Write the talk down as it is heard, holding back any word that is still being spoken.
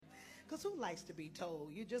Because who likes to be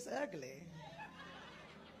told you're just ugly?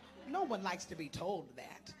 No one likes to be told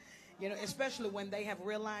that. Especially when they have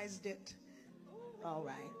realized it. All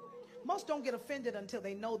right. Most don't get offended until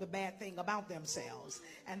they know the bad thing about themselves.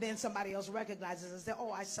 And then somebody else recognizes and says,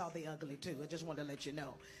 oh, I saw the ugly too. I just wanted to let you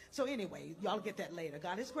know. So anyway, y'all get that later.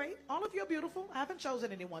 God is great. All of you are beautiful. I haven't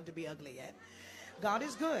chosen anyone to be ugly yet. God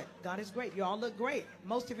is good. God is great. You all look great.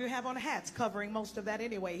 Most of you have on hats covering most of that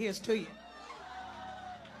anyway. Here's to you.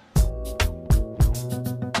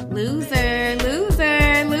 Loser,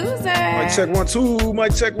 loser, loser. Mic check 1 2.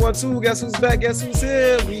 Mic check 1 2. Guess who's back? Guess who's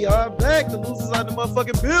here? We are back. The losers are in the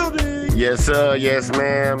motherfucking building. Yes, sir. Yes,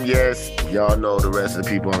 ma'am. Yes. Y'all know the rest of the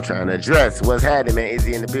people I'm trying to address. What's happening, man?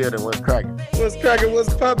 Izzy in the building. What's cracking? What's cracking?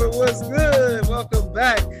 What's popping? What's good? Welcome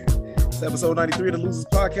back. It's episode 93 of the Losers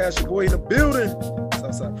Podcast. Your boy in the building.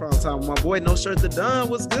 Southside Prime Time with my boy. No shirt to done.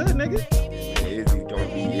 What's good, nigga? Man, Izzy's gonna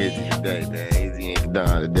be Izzy today, man. Izzy ain't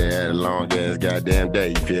done today. Had a long ass goddamn day.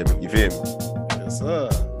 You feel me? Yes, sir.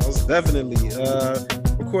 Most definitely.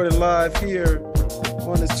 Recording live here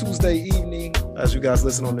on this Tuesday evening, as you guys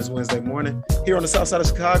listen on this Wednesday morning, here on the south side of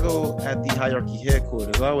Chicago at the Hierarchy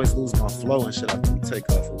headquarters. I always lose my flow and shit after we take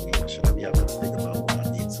off a week and shit. I be having to think about what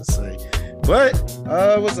I need to say. But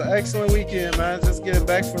it was an excellent weekend, man. Just getting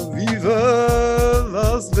back from Viva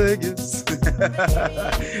Las Vegas.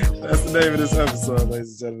 That's the name of this episode,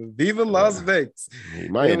 ladies and gentlemen. Viva Las Vegas. You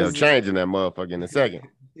might end up changing that motherfucker in a second.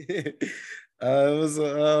 It was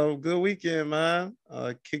a good weekend, man.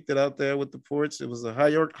 Kicked it out there with the porch. It was a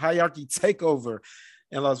hierarchy takeover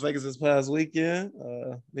in Las Vegas this past weekend.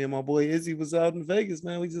 Me and my boy Izzy was out in Vegas,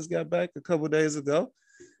 man. We just got back a couple of days ago.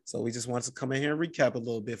 So we just wanted to come in here and recap a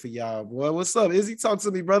little bit for y'all. Boy, what's up? Izzy, talk to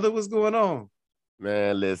me, brother. What's going on?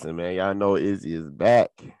 Man, listen, man. Y'all know Izzy is back.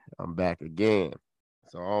 I'm back again.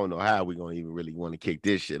 So I don't know how we're going to even really want to kick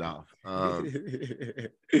this shit off.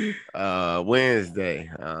 Wednesday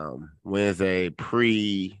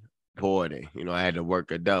pre-boarding. I had to work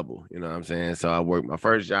a double. You know what I'm saying? So I worked my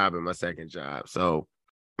first job and my second job. So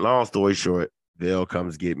long story short, Bill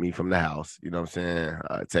comes get me from the house. You know what I'm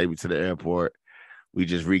saying? Take me to the airport. We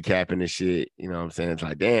just recapping the shit. You know what I'm saying? It's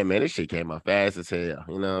like, damn, man, this shit came out fast as hell.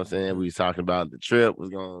 You know what I'm saying? We was talking about the trip was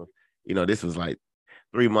going, this was like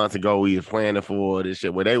 3 months ago. We was planning for this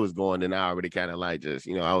shit. Where they was going, then I already kind of like just,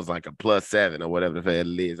 I was like a +7 or whatever the hell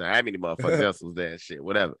it is. How many motherfuckers else was there and shit,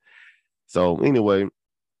 whatever. So anyway,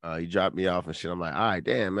 he dropped me off and shit. I'm like, all right,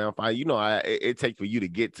 damn, man. It takes for you to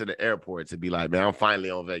get to the airport to be like, man, I'm finally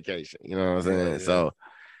on vacation. You know what I'm saying? Yeah. So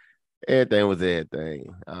everything was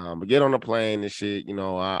everything. But get on the plane and shit,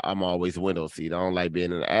 I'm always window seat. I don't like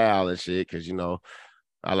being in the aisle and shit because,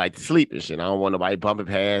 I like to sleep and shit. I don't want nobody bumping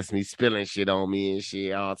past me, spilling shit on me and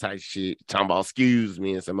shit, all type of shit, talking about excuse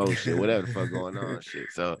me and some more shit, whatever the fuck going on and shit.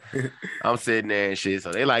 So I'm sitting there and shit.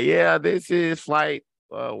 So they like, yeah, this is flight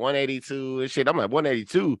 182 and shit. I'm like,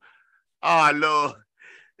 182? Oh, Lord.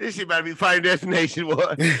 This shit about to be final destination,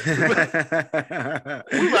 boy. We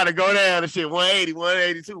about to go down and shit. 180,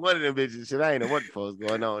 182, one of them bitches. Shit, I ain't know what the fuck's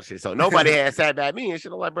going on. Shit. So nobody had sat by me and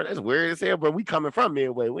shit. I'm like, bro, that's weird as hell, bro. We coming from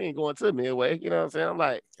Midway. We ain't going to Midway. You know what I'm saying? I'm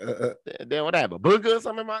like, damn, what happened? Booger or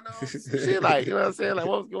something in my nose? Shit, like, you know what I'm saying? Like,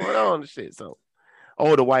 what's going on and shit? So,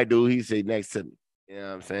 the white dude, he sit next to me. You know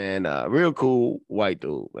what I'm saying? Real cool white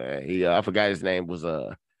dude, man. I forgot his name was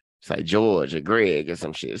it's like George or Greg or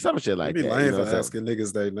some shit like that. Lame for asking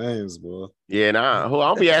niggas their names, boy. Yeah, I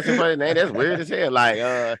don't be asking for his name. That's weird as hell. Like,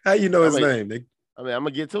 how you know his name, nigga? I'm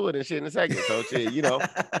gonna get to it and shit in a second. So shit, So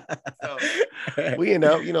we end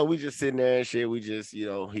up, we just sitting there and shit. We just,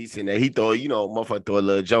 he's sitting there. He throw, motherfucker throw a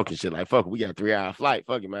little joke and shit. Like, fuck, we got a 3-hour flight.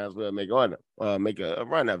 Fuck it, might as well make a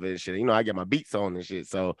run of it and shit. I got my beats on and shit.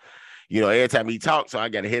 So, every time he talks, so I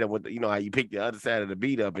got to hit him with, how you pick the other side of the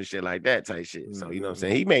beat up and shit like that type shit. Mm-hmm. So, you know what I'm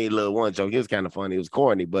saying? He made a little one joke. It was kind of funny. It was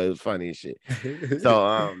corny, but it was funny and shit.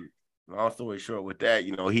 So, long story short with that,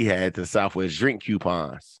 he had the Southwest drink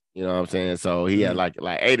coupons. You know what I'm saying? So he had like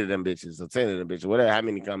 8 of them bitches or 10 of them bitches, whatever, how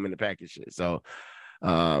many come in the package shit. So,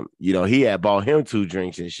 he had bought him 2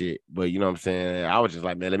 drinks and shit. But, you know what I'm saying? I was just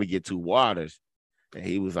like, man, let me get 2 waters. And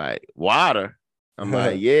he was like, water? I'm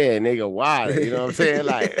like, yeah, nigga, water. You know what I'm saying?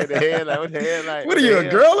 Like, what the hell? Like, what are you, a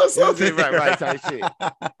girl or something? Right, type shit.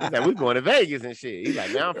 He's like, we going to Vegas and shit. He's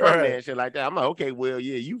like, man, I'm from there and shit like that. I'm like, okay, well,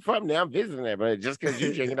 yeah, you from there. I'm visiting there, but just because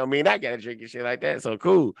you drinking don't mean I got to drink and shit like that. So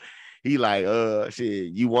cool. He like,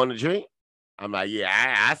 shit, you want to drink? I'm like,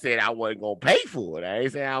 yeah, I said I wasn't going to pay for it. I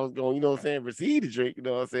ain't saying I was going, you know what I'm saying, receive the drink, you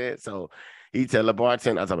know what I'm saying? So he tell the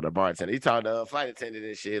bartender, I was talking about the bartender, he told the flight attendant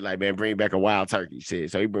and shit, like, man, bring back a wild turkey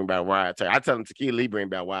shit. So he bring back wild turkey. I tell him tequila, he bring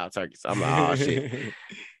back wild turkey. So I'm like, oh, shit.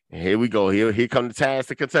 And here we go. Here come the task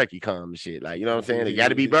to Kentucky come and shit. Like, you know what I'm saying? It got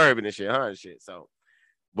to be bourbon and shit, huh? And shit. So,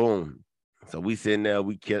 boom. So we sitting there,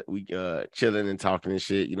 we chilling and talking and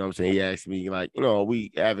shit. You know what I'm saying? He asked me, like, you know,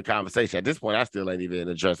 we have a conversation. At this point, I still ain't even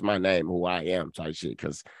addressed my name, who I am, type shit.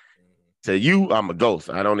 Because to you, I'm a ghost.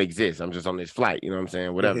 I don't exist. I'm just on this flight. You know what I'm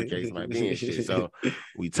saying? Whatever the case might be and shit. So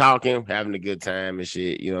we talking, having a good time and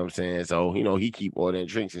shit. You know what I'm saying? So, you know, he keep ordering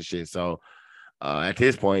drinks and shit. So at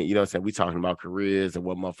this point, you know what I'm saying? We talking about careers and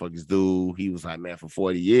what motherfuckers do. He was like, man, for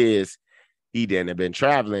 40 years, he didn't have been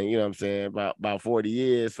traveling, you know what I'm saying, about 40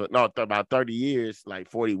 years, about 30 years, like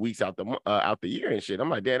 40 weeks out the year and shit. I'm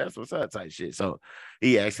like, damn, that's what's up type shit. So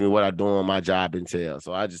he asked me what I do on my job entail.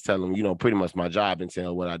 So I just tell him, you know, pretty much my job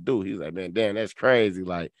entail what I do. He's like, man, damn, that's crazy.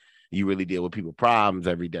 Like, you really deal with people's problems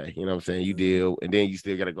every day. You know what I'm saying? You deal, and then you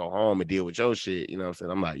still got to go home and deal with your shit. You know what I'm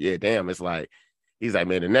saying? I'm like, yeah, damn. It's like, he's like,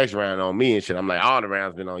 man, the next round on me and shit. I'm like, all the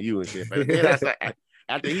rounds been on you and shit. But then I said,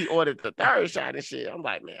 after he ordered the third shot and shit, I'm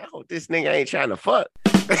like, man, I hope this nigga ain't trying to fuck.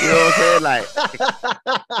 You know what I'm saying? Like,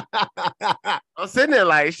 I'm sitting there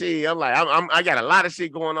like, shit. I'm like, I got a lot of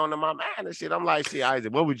shit going on in my mind and shit. I'm like, shit,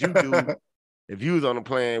 Isaac, what would you do if you was on the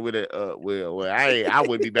plane with a well, I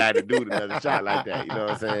wouldn't be bad to do another shot like that. You know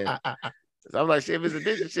what I'm saying? So I'm like, shit, if it's a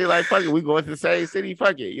bitch, shit, like, fuck it, we going to the same city,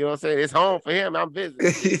 fuck it. You know what I'm saying? It's home for him. I'm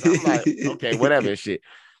visiting. So I'm like, okay, whatever and shit.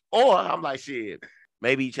 Or I'm like, shit,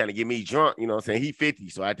 maybe he trying to get me drunk, you know what I'm saying? He 50.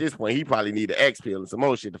 So at this point, he probably need an X pill and some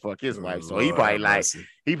more shit to fuck his wife. So he probably like,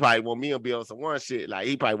 he probably want me to be on some one shit. Like,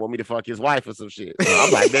 he probably want me to fuck his wife or some shit. So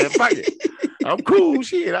I'm like, man, fuck it. I'm cool,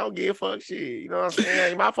 shit. I don't give a fuck, shit. You know what I'm saying?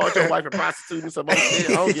 Ain't my fault your wife is prostituting some more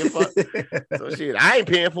shit. I don't give a fuck. So shit, I ain't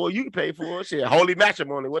paying for it. You can pay for it. Shit, holy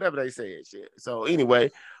matrimony, whatever they say. Shit. So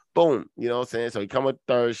anyway, boom. You know what I'm saying? So he come with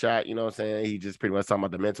the third shot. You know what I'm saying? He just pretty much talking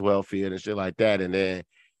about the mental health field and shit like that. And then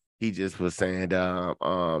he just was saying,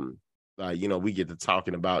 like, you know, we get to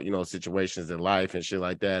talking about, you know, situations in life and shit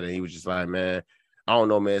like that. And he was just like, man, I don't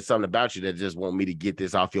know, man, something about you that just want me to get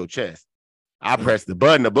this off your chest. I pressed the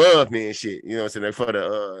button above me and shit, you know what I'm saying, for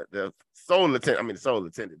the flight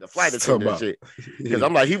attendant and shit. Because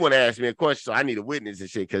I'm like, he want to ask me a question, so I need a witness and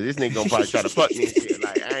shit, because this nigga gonna probably try to fuck me and shit.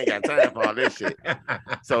 Like, I ain't got time for all this shit.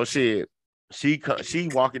 So shit, she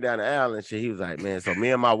walking down the aisle and shit, he was like, man, so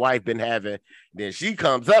me and my wife been having, then she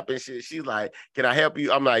comes up and shit, she's like, can I help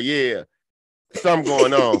you? I'm like, yeah. Something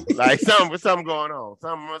going on, like something going on,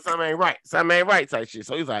 something ain't right, type shit.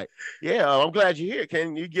 So he's like, yeah, I'm glad you're here.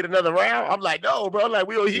 Can you get another round? I'm like, no, bro. Like,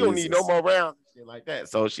 he don't need no more rounds and shit like that.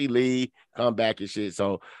 So she leave, come back and shit.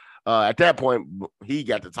 So at that point, he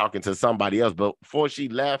got to talking to somebody else. But before she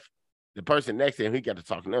left, the person next to him, he got to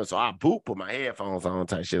talking to them. So I put my headphones on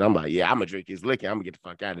type shit. I'm like, yeah, I'm gonna drink his liquor. I'm gonna get the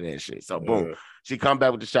fuck out of that shit. So boom, she come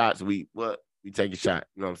back with the shots. We take a shot.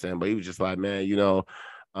 You know what I'm saying? But he was just like, man, you know.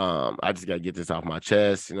 I just gotta get this off my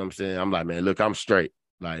chest. You know what I'm saying? I'm like, man, look, I'm straight.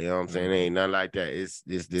 Like, you know what I'm saying? It ain't nothing like that. It's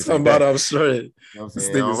this. Something about I'm straight. You know what I'm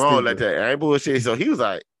saying? I don't like that. I ain't bullshit. So he was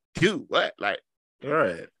like, dude, what? Like, all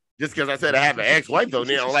right. Just because I said I have an ex-wife, though,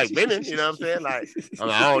 they don't like women. You know what I'm saying? Like, I'm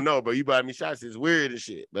like, I don't know, but you buy me shots. It's weird and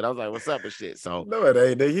shit. But I was like, what's up and shit? So no, it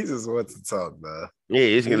ain't. He just wants to talk, man. Yeah,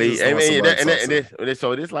 it's gonna leave.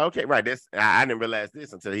 So it's like, okay, right. I didn't realize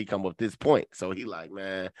this until he come up this point. So he like,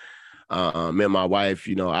 man. Me and my wife,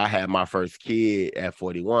 you know, I had my first kid at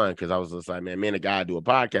 41 because I was just like, man, me and a guy do a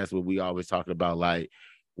podcast where we always talking about like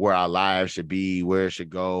where our lives should be, where it should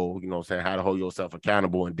go, you know what I'm saying, how to hold yourself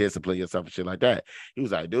accountable and discipline yourself and shit like that. He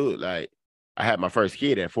was like, dude, like, I had my first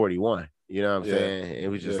kid at 41, you know what I'm saying? It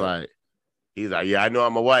was just like, he's like, yeah, I know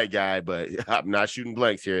I'm a white guy, but I'm not shooting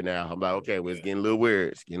blanks here now. I'm like, okay, well, it's getting a little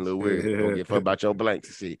weird. Don't get fucked about your blanks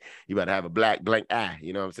and shit. You better have a black blank eye.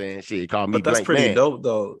 You know what I'm saying? Shit, call me. But that's blank pretty man. Dope,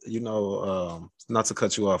 though. You know, not to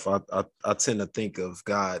cut you off, I tend to think of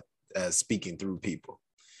God as speaking through people.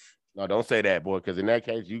 No, don't say that, boy, because in that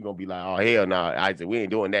case, you're gonna be like, oh hell no, Isaac, we ain't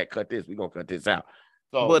doing that. Cut this. We're gonna cut this out.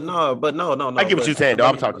 So, but no. I get what you're saying, though.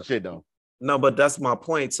 I'm talking shit though. No, but that's my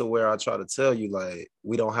point to where I try to tell you, like,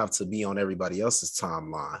 we don't have to be on everybody else's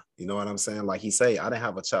timeline. You know what I'm saying? Like he say, I didn't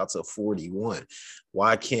have a child till 41.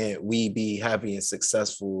 Why can't we be happy and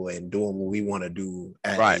successful and doing what we want to do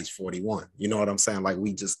at age 41? You know what I'm saying? Like,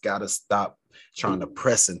 we just got to stop trying to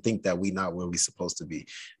press and think that we not where we supposed to be.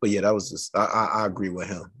 But yeah, that was just, I agree with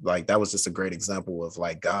him. Like, that was just a great example of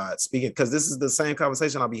like God speaking, because this is the same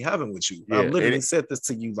conversation I'll be having with you. I've literally said this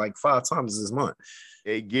to you like 5 times this month.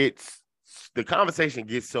 The conversation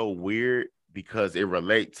gets so weird because it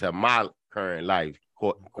relates to my current life.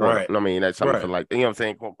 Right. I mean, that's something like, you know what I'm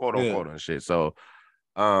saying? Quote unquote and shit. So,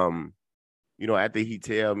 you know, after he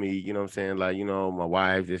tell me, you know what I'm saying, like, you know, my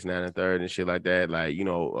wife, this, and that, and third, and shit like that, like, you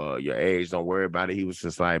know, your age, don't worry about it. He was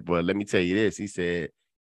just like, but let me tell you this. He said,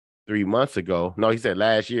 3 months ago. No, he said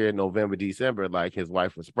last year, November, December, like his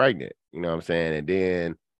wife was pregnant. You know what I'm saying? And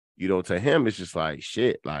then, to him, it's just like,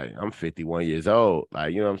 shit, like I'm 51 years old.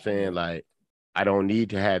 Like, you know what I'm saying? Like, I don't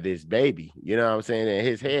need to have this baby. You know what I'm saying? And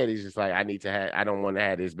his head is just like, I don't want to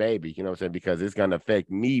have this baby. You know what I'm saying? Because it's going to affect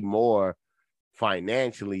me more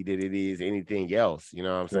financially than it is anything else. You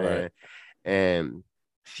know what I'm saying? Right. And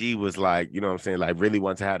she was like, you know what I'm saying, like really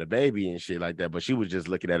wants to have a baby and shit like that. But she was just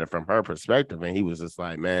looking at it from her perspective. And he was just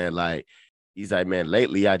like, man, like, he's like, man,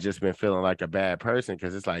 lately I just been feeling like a bad person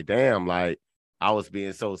because it's like, damn, like I was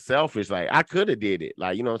being so selfish. Like I could have did it.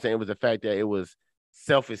 Like, you know what I'm saying? It was the fact that it was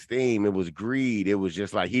self-esteem, it was greed, it was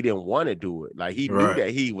just like he didn't want to do it. Like he knew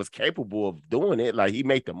that he was capable of doing it. Like he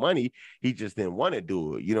made the money, he just didn't want to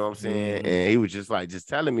do it. You know what I'm saying? And he was just like just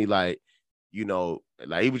telling me like,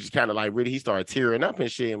 like he was just kind of like really, he started tearing up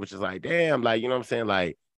and shit and was just like, damn, like, you know what I'm saying?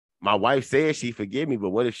 Like my wife said she forgive me, but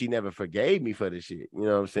what if she never forgave me for the shit? You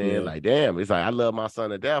know what I'm saying? Yeah. Like, damn, it's like I love my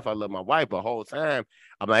son to death. I love my wife, but the whole time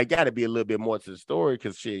I'm like, gotta be a little bit more to the story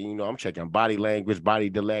because shit, I'm checking body language, body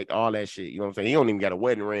dialect, all that shit. You know what I'm saying? He don't even got a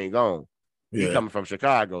wedding ring on. He coming from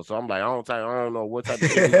Chicago. So I'm like, I don't know what type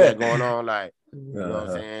of shit he got going on. Like, you know what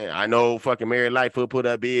I'm saying? I know fucking Mary Lightfoot put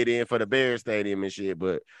her bid in for the Bears Stadium and shit,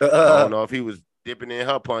 but I don't know if he was dipping in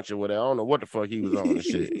her punch or whatever. I don't know what the fuck he was on and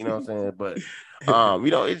shit. You know what I'm saying? But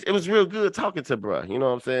it was real good talking to bruh. You know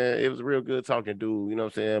what I'm saying? It was real good talking dude, you know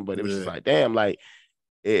what I'm saying? But it was just like, damn, like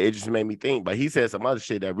it just made me think. But he said some other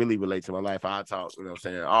shit that really relates to my life. I talk, you know what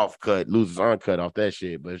I'm saying, off cut, losers uncut off that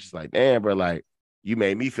shit. But it's just like, damn, bro, like you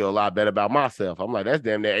made me feel a lot better about myself. I'm like, that's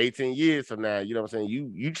damn near 18 years from now. You know what I'm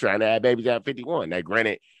saying? You trying to have babies at 51. Now,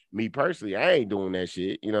 granted, me personally, I ain't doing that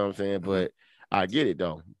shit. You know what I'm saying? But I get it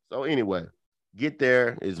though. So anyway, get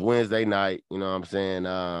there. It's Wednesday night. You know what I'm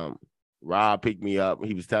saying? Rob picked me up.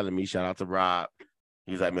 He was telling me, shout out to Rob.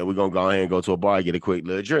 He's like, man, we're gonna go ahead and go to a bar and get a quick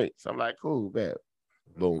little drink. So I'm like, cool, man.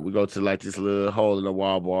 Boom. We go to like this little hole in the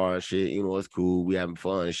wall bar and shit. It's cool. We having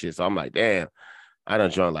fun and shit. So I'm like, damn, I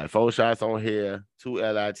done drunk like 4 shots on here, 2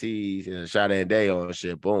 LITs, and a shot a day on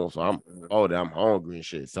shit. Boom. So I'm older. I'm hungry and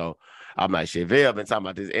shit. So I'm like, shit, Vail been talking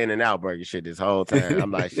about this In-N-Out burger shit this whole time.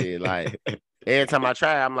 I'm like, shit, like every time I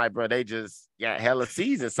try, I'm like, bro, they just got hella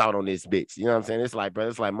season salt on this bitch. You know what I'm saying? It's like, bro,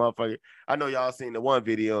 it's like motherfucker. I know y'all seen the one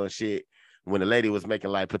video and shit when the lady was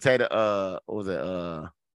making like potato, what was it?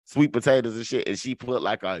 Sweet potatoes and shit, and she put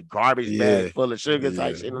like a garbage bag full of sugar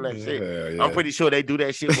type shit on that shit. I'm pretty sure they do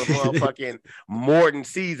that shit with motherfucking Morton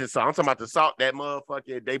season. So I'm talking about the salt that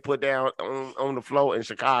motherfucker they put down on the floor in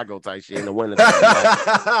Chicago type shit in the winter.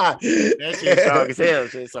 That shit strong as hell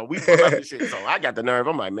shit. So we put up the shit. So I got the nerve.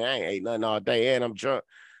 I'm like, man, I ain't ate nothing all day and I'm drunk.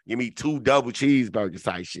 Give me 2 double cheeseburgers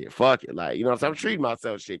type shit. Fuck it. Like, you know what I'm saying? I'm treating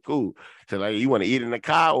myself shit cool. So like, you want to eat in the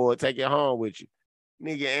car or take it home with you?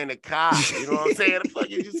 Nigga in the car, you know what I'm saying? The fuck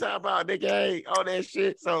you just talking about, nigga, hey, all that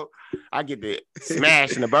shit. So I get the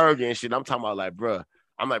smashing the burger and shit. I'm talking about like, bro.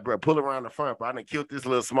 I'm like, bro, pull around the front, bro. I done killed this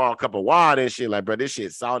little small cup of water and shit. Like, bro, this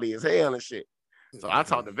shit salty as hell and shit. So I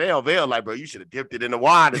talked to Vail, like, bro, you should have dipped it in the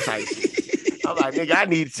water type shit. I'm like, nigga, I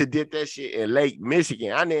needed to dip that shit in Lake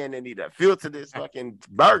Michigan. I didn't need to filter this fucking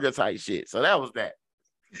burger type shit. So that was that.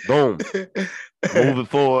 Boom. Moving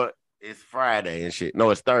forward. It's Friday and shit. No,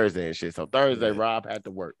 it's Thursday and shit. So Thursday, Rob had to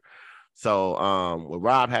work. So when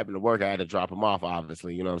Rob happened to work, I had to drop him off,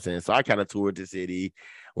 obviously. You know what I'm saying? So I kind of toured the city,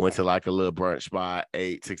 went to like a little brunch spot,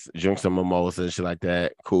 ate, drank some mimosa and shit like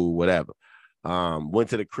that. Cool, whatever. Went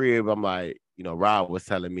to the crib. I'm like, Rob was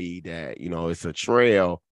telling me that, it's a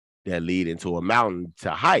trail that lead into a mountain to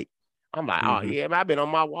hike. I'm like, oh yeah, man, I've been on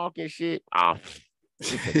my walk and shit. Oh,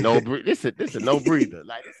 this a no breather.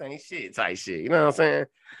 Like this ain't shit type shit. You know what I'm saying?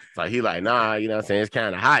 So he like, nah, you know what I'm saying? It's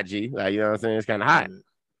kind of hot, G. Like, you know what I'm saying? It's kind of hot.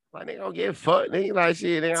 Like, they don't give a fuck. Nigga, like,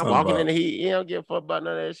 shit, I'm walking in the heat. He don't give a fuck about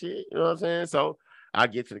none of that shit. You know what I'm saying? So I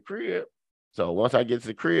get to the crib. So once I get to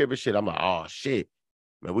the crib and shit, I'm like, oh, shit.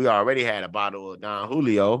 Man, we already had a bottle of Don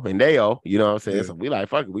Julio and Deo. You know what I'm saying? Yeah. So we like,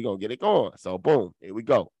 fuck it. We going to get it going. So boom, here we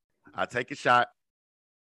go. I take a shot.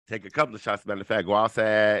 Take a couple of shots, matter of fact, go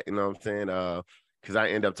outside. You know what I'm saying? Because I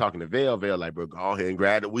end up talking to Vail like, bro, go ahead and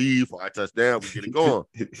grab the weed before I touch down. We get it going.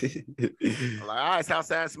 I'm like, all right, it's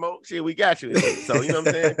outside smoke. Shit, we got you. So, you know what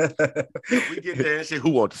I'm saying? So we get there and shit,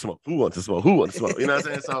 who wants to smoke? Who wants to smoke? Who wants to smoke? You know what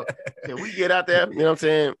I'm saying? So we get out there, you know what I'm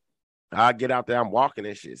saying? I get out there, I'm walking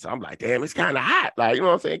and shit. So I'm like, damn, it's kind of hot. Like, you know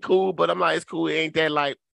what I'm saying? Cool, but I'm like, it's cool. It ain't that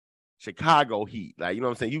like Chicago heat. Like, you know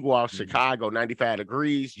what I'm saying? You go out Chicago, 95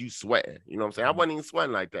 degrees, you sweating. You know what I'm saying? I wasn't even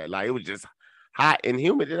sweating like that. Like, it was just hot and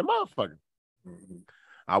humid in a motherfucker.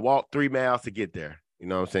 I walked 3 miles to get there. You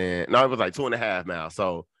know what I'm saying? No, it was like 2.5 miles.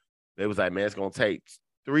 So they was like, man, it's going to take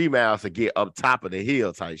 3 miles to get up top of the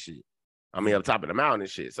hill type shit. I mean, up top of the mountain and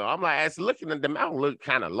shit. So I'm like, as looking at the mountain look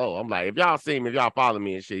kind of low. I'm like, if y'all see me, if y'all follow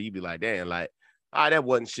me and shit, you be like, damn, like, that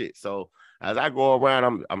wasn't shit. So as I go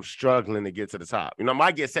around, I'm struggling to get to the top. You know, I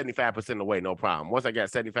might get 75% of the way, no problem. Once I got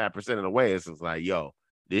 75% of the way, it's just like, yo,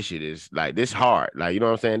 this shit is like this hard. Like, you know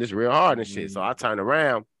what I'm saying? This real hard and shit. So I turn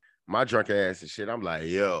around, my drunk ass and shit. I'm like,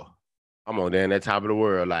 yo, I'm on there in that top of the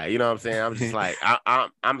world. Like, you know what I'm saying? I'm just like,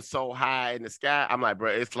 I'm so high in the sky. I'm like,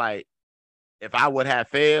 bro, it's like if I would have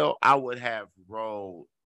failed, I would have rolled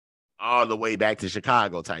all the way back to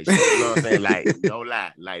Chicago type shit. You know what I'm saying? Like, no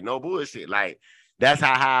lie, like no bullshit. Like, that's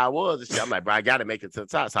how high I was and shit. I'm like, bro, I gotta make it to the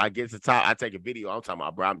top. So I get to the top, I take a video. I'm talking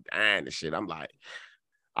about, bro, I'm dying and shit. I'm like,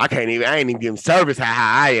 I ain't even giving service how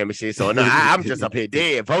high I am and shit. So no, I'm just up here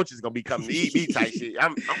dead. Vulture's gonna be coming to eat me type shit.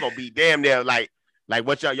 I'm gonna be damn near like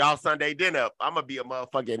what y'all Sunday dinner. I'm gonna be a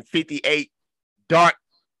motherfucking 58 dark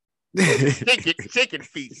chicken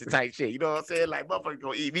feast type shit. You know what I'm saying? Like motherfuckers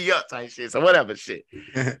gonna eat me up type shit. So whatever shit.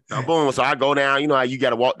 So boom. So I go down, you know how you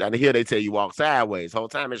gotta walk down the hill, they tell you walk sideways. Whole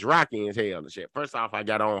time it's rocky as hell and shit. First off, I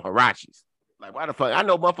got on Hirachis. Like, why the fuck? I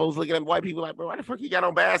know motherfuckers looking at white people like, bro, why the fuck you got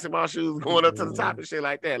on basketball shoes going up to the top and shit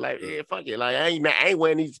like that? Like, yeah, fuck it. Like, I ain't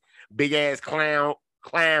wearing these big ass clown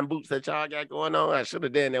boots that y'all got going on. I should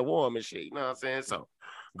have done that warm and shit. You know what I'm saying? So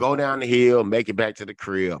go down the hill, make it back to the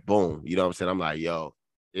crib. Boom. You know what I'm saying? I'm like, yo,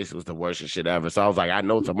 this was the worst shit ever. So I was like, I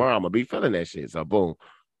know tomorrow I'm gonna be feeling that shit. So boom.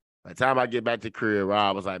 By the time I get back to the crib,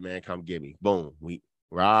 Rob was like, man, come get me. Boom.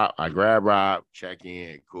 I grab Rob, check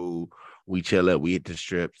in, cool. We chill up, we hit the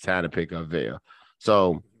strip, time to pick up Vail.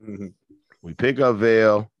 So we pick up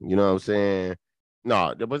Vail, you know what I'm saying?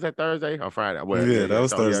 No, was that Thursday or Friday? Well, yeah, that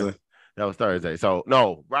was Thursday. Yeah, that was Thursday. So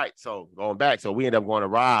no, right. So going back, so we ended up going to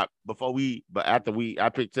Rob after I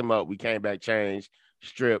picked him up, we came back, changed,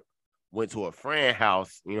 strip, went to a friend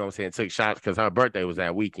house, you know what I'm saying, took shots because her birthday was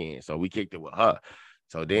that weekend. So we kicked it with her.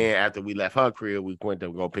 So then after we left her crib, we went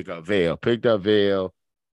to go pick up Vail. Picked up Vail.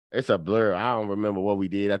 It's a blur. I don't remember what we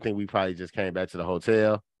did. I think we probably just came back to the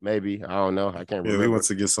hotel. Maybe. I don't know. I can't remember. Yeah, we went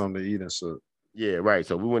to get something to eat and shit. Yeah, right.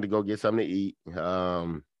 So we went to go get something to eat.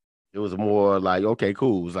 It was more like, okay,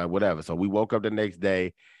 cool. It was like, whatever. So we woke up the next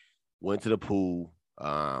day, went to the pool. You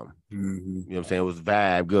know what I'm saying? It was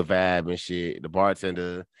good vibe and shit. The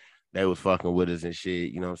bartender, they was fucking with us and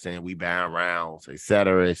shit. You know what I'm saying? We bound rounds, et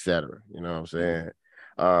cetera, et cetera. You know what I'm saying?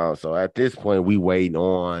 So at this point, we waiting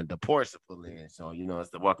on the ports to pull in. So, you know,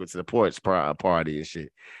 it's the welcome to the ports party and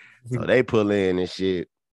shit. So they pull in and shit.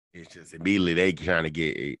 It's just immediately they trying to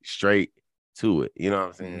get straight to it. You know what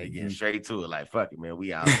I'm saying? They getting straight to it. Like, fuck it, man.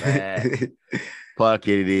 We outside. Fuck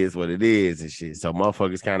it is what it is and shit. So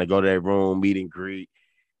motherfuckers kind of go to their room, meet and greet.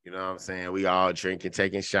 You know what I'm saying? We all drinking,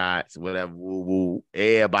 taking shots, whatever. Woo woo.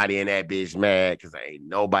 Everybody in that bitch mad because ain't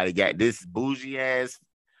nobody got this bougie ass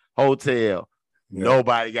hotel. Yeah.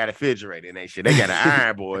 Nobody got a refrigerator in that shit. They got an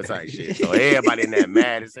iron board type shit. So everybody in that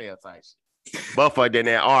mad as hell type shit. Motherfucker in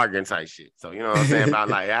there arguing type shit. So you know what I'm saying? About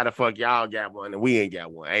like, how the fuck y'all got one and we ain't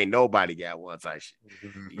got one? Ain't nobody got one type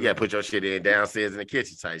shit. You gotta put your shit in downstairs in the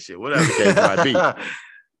kitchen type shit. Whatever the case might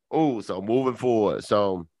be. Ooh, so moving forward.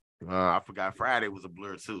 So I forgot Friday was a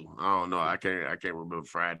blur too. I don't know. I can't remember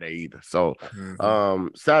Friday either. So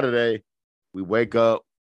Saturday, we wake up.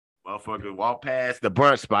 Motherfucker walk past the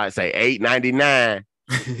brunch spot, say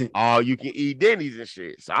 $8.99. All you can eat Denny's and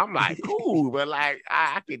shit. So I'm like, cool, but like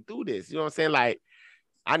I can do this. You know what I'm saying? Like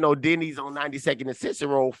I know Denny's on 92nd and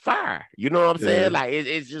Cicero fire. You know what I'm saying? Like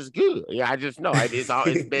it's just good. Yeah, I just know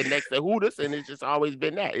it's been next to Hooters and it's just always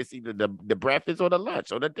been that. It's either the breakfast or the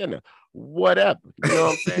lunch or the dinner, whatever. You know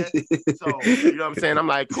what I'm saying? So you know what I'm saying? I'm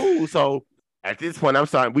like, cool. So at this point,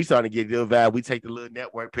 we starting to get a little vibe. We take the little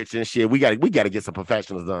network picture and shit. We got to get some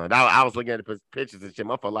professionals done. I was looking at the pictures and shit.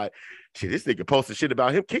 I felt like, shit, this nigga posted shit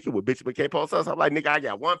about him kicking with bitches, but can't post us. I'm like, nigga, I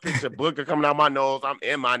got one picture, booger coming out my nose. I'm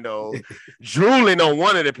in my nose, drooling on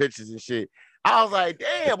one of the pictures and shit. I was like,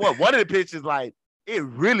 damn, what? One of the pictures, like, it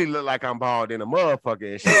really looked like I'm bald in a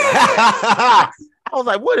motherfucker and shit. Like I was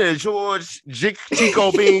like, what is George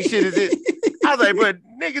Chico Bean shit is it? I was like, but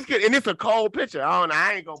niggas get, and it's a cold picture.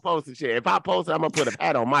 I ain't gonna post the shit. If I post it, I'm gonna put a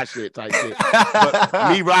pat on my shit type shit.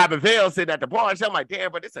 But me, Rob, and Vail sitting at the bar, I'm like,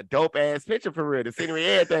 damn, but it's a dope ass picture for real. The scenery,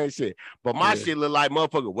 everything shit. But my shit look like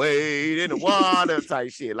motherfucker wade in the water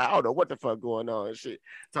type shit. Like, I don't know what the fuck going on and shit.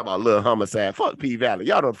 Talk about little homicide. Fuck P Valley.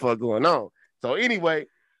 Y'all know what the fuck going on. So anyway,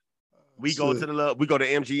 we go to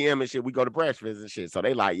MGM and shit. We go to breakfast and shit. So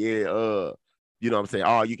they like, yeah, you know what I'm saying?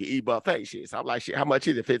 Oh, you can eat buffet shit. So I'm like, shit, how much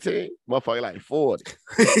is it? 15? Motherfucker like 40.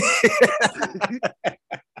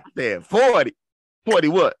 Damn, 40. 40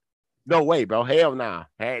 what? No way, bro. Hell nah.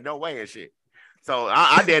 Hey, no way and shit. So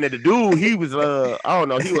I damn the dude, he was he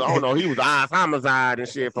was honest homicide and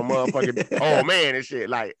shit from motherfucking old man and shit.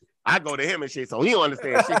 Like I go to him and shit, so he don't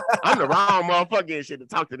understand shit. I'm the wrong motherfucker and shit to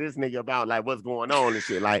talk to this nigga about like what's going on and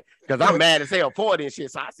shit. Like, cause I'm mad as hell for it and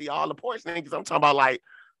shit. So I see all the Porsche niggas. I'm talking about like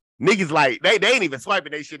niggas like they ain't even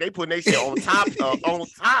swiping their shit. They putting their shit on top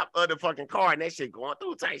of the fucking car and that shit going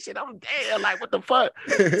through tight shit. I'm damn like what the fuck.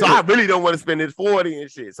 So I really don't want to spend this 40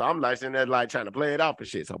 and shit. So I'm like sitting there like trying to play it off and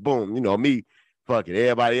shit. So boom, you know me, fuck it.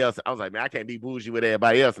 Everybody else, I was like, man, I can't be bougie with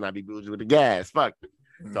everybody else and I be bougie with the gas. Fuck.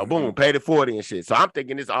 So boom, pay the 40 and shit. So I'm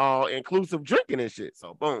thinking it's all inclusive drinking and shit.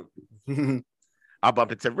 So boom. I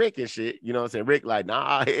bump into Rick and shit. You know what I'm saying? Rick like,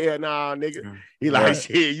 nah, hell nah, nigga. He like,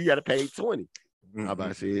 shit, you gotta pay 20. I'm about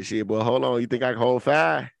to say, shit, boy, hold on. You think I can hold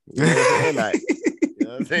 5? You know what I'm saying? Like, you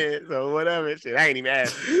know what I'm saying? So whatever, shit. I ain't even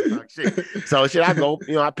asking. Shit. So shit, I go,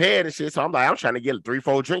 I pay it and shit. So I'm like, I'm trying to get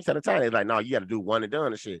 3-4 drinks at a time. They're like, no, you got to do one and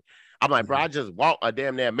done and shit. I'm like, bro, I just walked a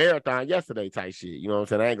damn near marathon yesterday type shit. You know what I'm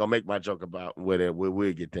saying? I ain't gonna make my joke about whether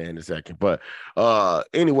we'll get there in a second. But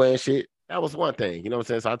anyway and shit, that was one thing. You know what I'm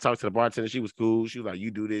saying? So I talked to the bartender. She was cool. She was like, you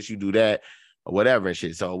do this, you do that, or whatever and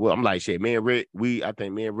shit. So I'm like, shit, me and Rick, I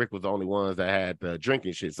think me and Rick was the only ones that had the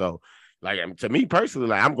drinking shit. So like to me personally,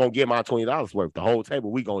 like I'm gonna get my $20 worth. The whole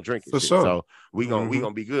table, we gonna drink it. For shit. Sure. So we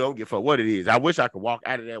gonna be good. I don't give a fuck what it is. I wish I could walk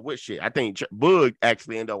out of that with shit. I think Bug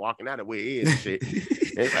actually ended up walking out of where it is and shit.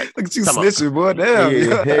 It's like, look at you snitching, boy. Damn.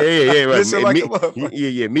 Yeah. Right.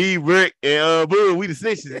 Yeah. Me, Rick, and Bug, we the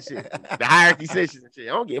snitches and shit. The hierarchy snitches and shit.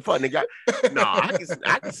 I don't give a fuck, nigga. No,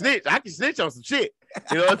 I can snitch. I can snitch on some shit.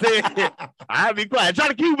 You know what I'm saying? I'll be quiet. Try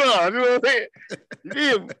to keep on. You know what I'm saying? You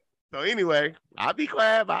feel me? So anyway, I'll be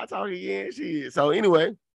quiet, but I'll talk again. Shit. So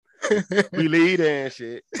anyway, we lead and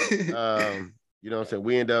shit. You know what I'm saying?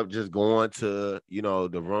 We end up just going to,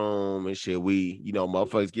 the room and shit. We,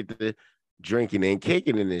 motherfuckers get to drinking and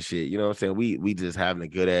kicking in and shit. You know what I'm saying? We just having a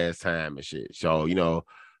good ass time and shit. So,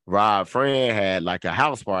 Rob Friend had like a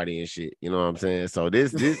house party and shit. You know what I'm saying? So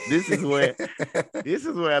this is where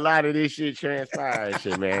a lot of this shit transpires and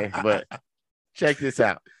shit, man. But check this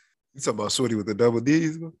out. You talking about Shorty with the double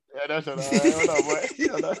D's, bro? Yeah, that's what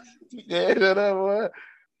I boy.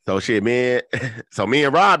 So shit, man. So me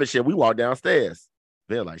and Rob and shit, we walk downstairs.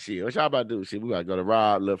 They're like, shit, what y'all about to do? Shit, we gotta go to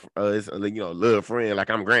Rob, little friend, like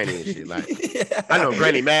I'm Granny and shit. Like, I know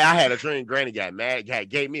Granny mad. I had a dream. Granny got mad,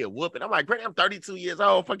 gave me a whooping. I'm like, Granny, I'm 32 years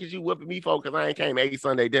old. Fuck is you whooping me for? Because I ain't came 8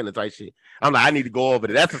 Sunday dinner type shit. I'm like, I need to go over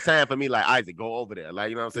there. That's a sign for me. Like, Isaac, go over there. Like,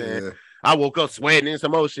 you know what I'm saying? Yeah. I woke up sweating and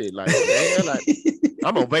some more shit. Like, man, like.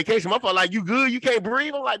 I'm on vacation. My fault, like, you good? You can't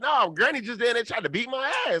breathe? I'm like, no, Granny just there and tried to beat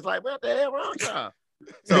my ass. Like, what the hell wrong with y'all?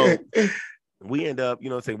 So we end up,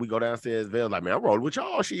 we go downstairs. Vale's like, man, I'm rolling with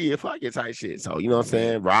y'all. Shit, fuck it type shit. So, you know what I'm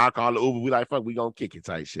saying? Rob called the Uber. We like, fuck, we gonna kick it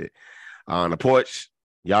type shit. On the porch,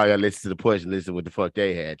 y'all gotta listen to the porch and listen to what the fuck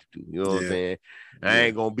they had to do. You know what I'm saying? I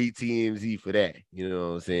ain't gonna beat TMZ for that. You know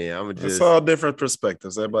what I'm saying? I'm just. It's all different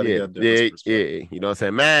perspectives. Everybody got different perspectives. Yeah. You know what I'm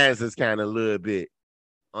saying? Mine's is kind of a little bit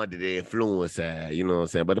under the influence side, you know what I'm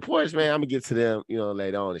saying? But the Porsche, man, I'm gonna get to them,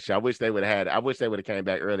 later on and shit. I wish they would have came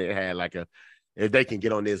back earlier and had like if they can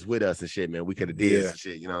get on this with us and shit, man, we could have did some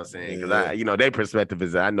shit, you know what I'm saying? Because their perspective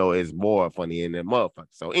is, I know, is more funny than motherfuckers.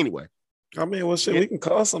 So anyway. I mean, well, shit, we can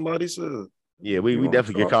call somebody, shit. Yeah, we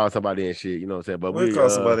definitely can call somebody and shit, you know what I'm saying? But we'll call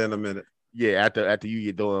somebody in a minute. Yeah, after you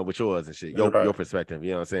get done with yours and shit, your perspective,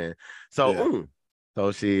 you know what I'm saying? So,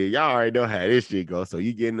 So shit, y'all already know how this shit goes. So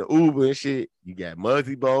you get in the Uber and shit. You got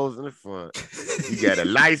Muzzy Bowls in the front. You got a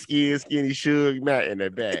light-skinned, skinny Suge Knight in the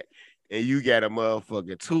back. And you got a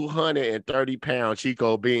motherfucker 230-pound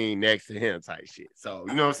Chico Bean next to him type shit. So,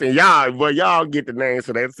 you know what I'm saying? Y'all get the names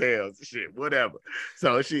for themselves and shit, whatever.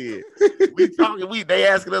 So shit, we talking, they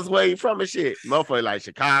asking us where you from and shit. Motherfucker like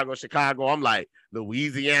Chicago. I'm like,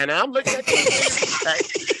 Louisiana. I'm looking at this like,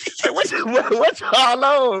 what y'all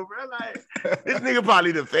on, bro? Like, this nigga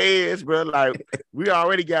probably the feds, bro. Like, we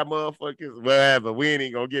already got motherfuckers, whatever. We ain't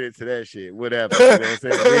even gonna get into that shit, whatever. You know what I'm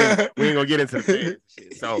saying? We ain't gonna get into the feds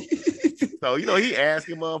shit. So, he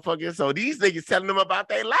asking motherfuckers. So these niggas telling them about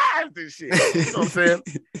their lives and shit. You know what I'm saying?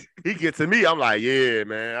 He gets to me. I'm like, yeah,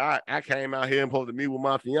 man. I came out here and supposed to meet with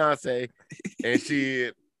my fiance, and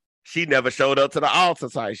she never showed up to the altar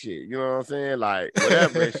type shit. You know what I'm saying? Like,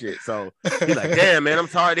 whatever and shit. So he's like, damn, man, I'm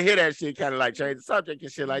sorry to hear that shit. Kind of like change the subject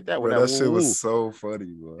and shit like that. Bro, that shit was so funny,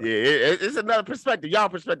 bro. Yeah, it's another perspective. Y'all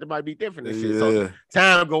perspective might be different and shit. So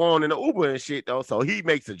time go on in the Uber and shit, though. So he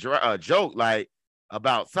makes a joke, like,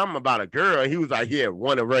 about something about a girl. He was like, yeah,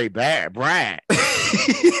 runaway Brad. He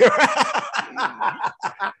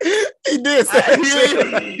did say that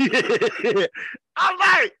shit. I'm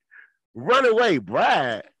like, runaway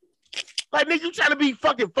Brad. Like, nigga, you trying to be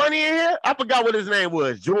fucking funny in here? I forgot what his name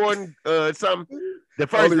was. Jordan, something. The I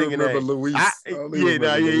first only nigga remember name. Luis.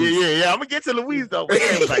 Yeah. I'm gonna get to Louise though. His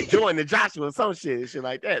name was like Jordan and Joshua or some shit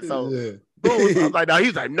like that. So, Yeah. boom. So I was like, no. He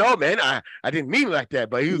was like, no, man, I didn't mean it like that.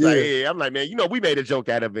 But he was like, yeah. I'm like, man, we made a joke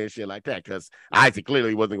out of it and shit like that because Isaac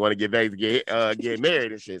clearly wasn't going to get married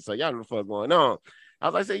married and shit. So y'all know what the fuck going on. I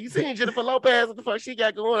was like, say, you seen Jennifer Lopez? What the fuck she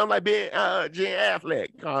got going on? I'm like, Jen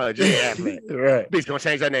Affleck. Call her Jen Affleck. Right. Bitch gonna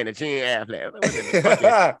change her name to Jen Affleck. What the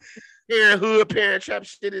fucking parenthood, parent trap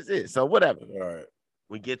shit is this? So whatever. All right.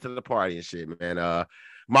 We get to the party and shit, man.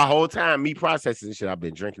 My whole time, me processing shit, I've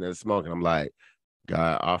been drinking and smoking. I'm like,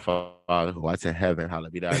 God, our Father who art in heaven,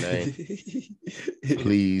 hallowed be thy name.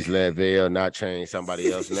 Please let Vail not change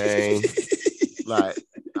somebody else's name. Like,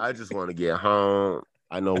 I just want to get home.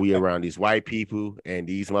 I know we around these white people, and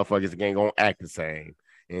these motherfuckers ain't gonna act the same.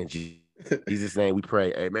 In Jesus' name, we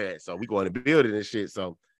pray, amen. So we go in the building and shit.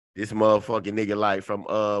 So this motherfucking nigga, like from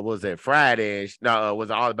what was that Friday? Was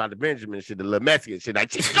it All About the Benjamin shit, the little Mexican shit, like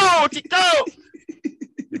Chico.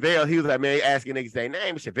 Vail, he was like, man, asking niggas their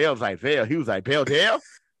name. Shit, Vail was like, Vail. He was like, Vail Dale.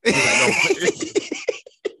 He was like, no.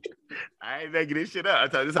 I ain't making this shit up. I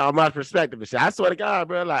tell you, this is all my perspective and shit. I swear to God,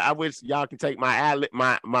 bro. Like, I wish y'all can take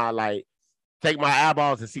take my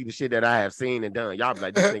eyeballs and see the shit that I have seen and done. Y'all be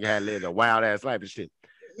like, this nigga had lived a wild ass life and shit.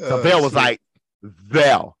 So Vail was like,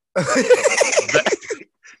 Vail.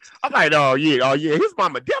 I'm like, oh yeah. His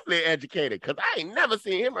mama definitely educated because I ain't never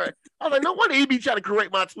seen him. I was like, no wonder he be trying to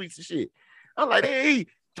correct my tweets and shit. I'm like, hey,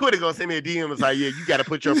 Twitter gonna send me a DM. It's like, yeah, you got to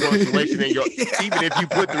put your punctuation in your, even if you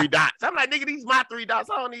put 3 dots. I'm like, nigga, these my 3 dots.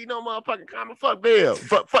 I don't need no motherfucking comment. Fuck Vail.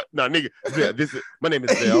 Fuck, no, nigga. Vail. My name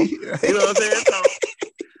is Vail. You know what I'm saying? So,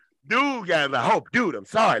 dude, guys, like, oh, dude, I'm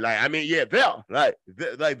sorry. Like, I mean, yeah, Vail. Like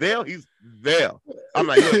Vail, he's Vail. I'm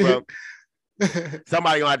like, yeah, bro.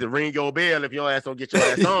 Somebody gonna have to ring your bell if your ass don't get your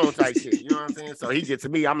ass on type shit. You know what I'm saying? So he gets to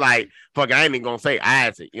me. I'm like, fuck, I ain't even gonna say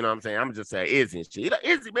Isaac. You know what I'm saying? I'm just saying Izzy and shit. He's like,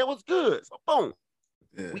 Izzy, man, what's good? So boom.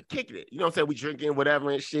 Yeah. We kicking it. You know what I'm saying? We drinking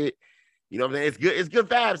whatever and shit. You know what I'm saying? It's good. It's good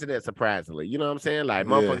vibes in there, surprisingly. You know what I'm saying? Like,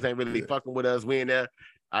 motherfuckers ain't really fucking with us. We in there.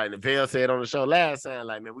 And Vail said on the show last time,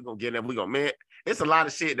 like, man, we gonna get in there. We gonna, man, it's a lot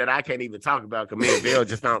of shit that I can't even talk about because me and Vail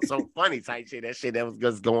just found so funny type shit. That shit that was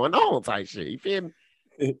just going on type shit. You feel me?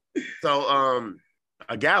 So,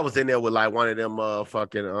 a guy was in there with like one of them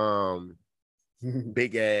fucking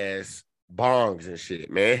big ass bongs and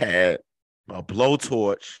shit. Man, had a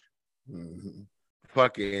blowtorch,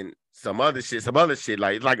 fucking some other shit,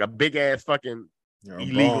 like a big ass fucking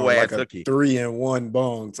illegal bong, ass like hooky. 3-in-1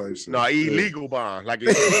 bong type shit. No, illegal bong, like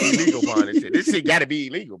it's illegal bong and shit. This shit got to be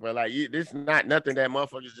illegal, bro. Like this not nothing that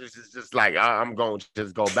motherfuckers just like I'm going to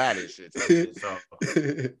just go buy this shit. So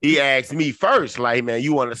he asked me first, like, man,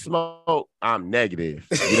 you want to smoke? I'm negative.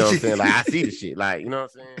 You know what I'm saying? Like I see the shit, like you know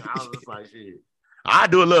what I'm saying. I was just like, shit. I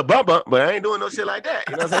do a little bump, but I ain't doing no shit like that.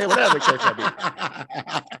 You know what I'm saying? Whatever the case might be.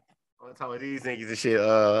 I'm talking about these niggas and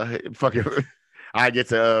shit. Fucking. I get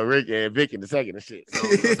to Rick and Vic in a second and shit.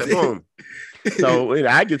 So, you know, boom. So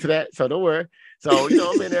I get to that. So don't worry. So, you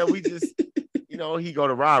know, man, there we just, you know, he go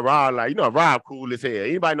to Rob, like, you know, Rob cool as hell.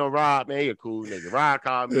 Anybody know Rob, man? He a cool nigga. Rob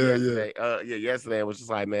called me yesterday. Yesterday. I was just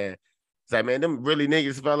like, man, it's like, man, them really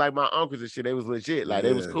niggas felt like my uncles and shit. They was legit. Like,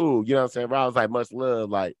 they was cool. You know what I'm saying? Rob was like, much love.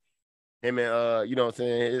 Like, him and you know what I'm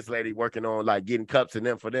saying, his lady working on like getting cups and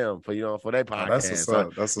them for their podcast. That's what's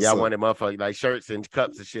up. That's what's I up. wanted motherfuckers like shirts and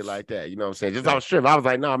cups and shit like that. You know what I'm saying? Just off strip. I was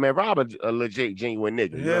like, nah, man, Rob a legit, genuine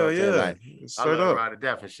nigga. You know what I'm saying? Like, I love Rob to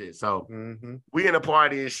death and shit. So we in a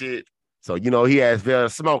party and shit. So, you know, he asked Vail to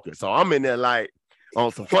smoke it. So I'm in there like on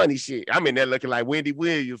some funny shit. I'm in there looking like Wendy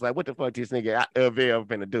Williams, like, what the fuck this nigga Vail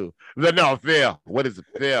finna do? But no, Vail, what is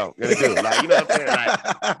Vail gonna do? Like, you know what I'm saying?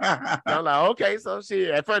 Like, I'm like, okay, so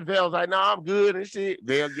shit. At first, Vail's like, no, I'm good and shit.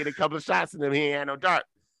 Vail get a couple of shots in him. He ain't had no dark.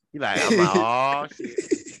 He like, I'm like, oh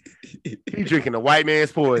shit. He drinking the white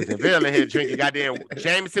man's poison. Vail in here drinking goddamn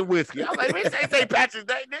Jameson whiskey. I was like, man, this ain't St. Patrick's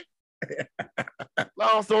Day, nigga.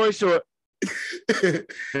 Long story short,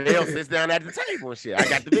 Vail sits down at the table and shit. I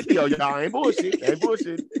got the video, y'all. Ain't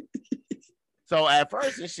bullshit. So at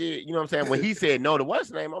first and shit, you know what I'm saying? When he said no to what's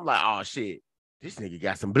name, I'm like, oh shit, this nigga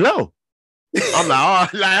got some blow. I'm like,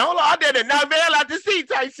 oh, like, hold on, I did it. Knock Vail out the seat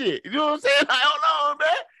type shit. You know what I'm saying? Like, hold on,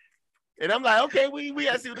 man. And I'm like, okay, we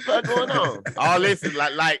gotta see what the fuck going on. All this is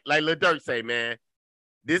like Lil Durk say, man.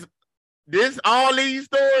 This all these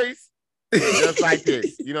stories. Just like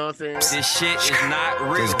this, you know what I'm saying? This shit is not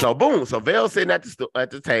real. So boom, so Vail sitting at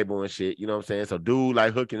the table and shit, you know what I'm saying? So dude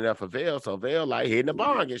like hooking it up for Vail, so Vail like hitting the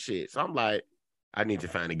bong and shit. So I'm like, I need to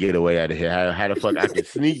find a getaway out of here. How the fuck I can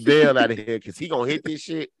sneak Vail out of here because he gonna hit this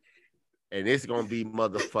shit and it's gonna be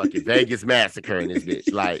motherfucking Vegas massacre in this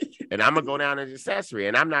bitch. Like, and I'm gonna go down as accessory,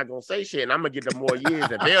 and I'm not gonna say shit, and I'm gonna get the more years.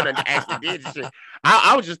 And Bill done actually did this shit.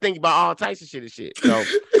 I was just thinking about all types of shit and shit. So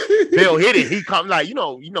Bill hit it. He come like, you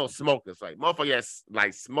know, smokers like motherfuckers that's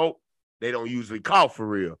like smoke. They don't usually cough for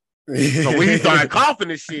real. So when he started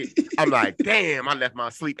coughing and shit, I'm like, damn, I left my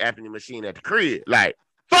sleep apnea machine at the crib. Like,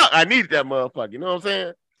 fuck, I needed that motherfucker. You know what I'm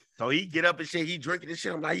saying? So he get up and shit, he drinking this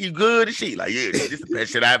shit. I'm like, you good and shit? Like, yeah, this is the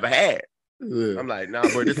best shit I ever had. Yeah. I'm like, nah,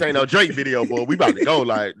 bro, this ain't no Drake video, boy. We about to go.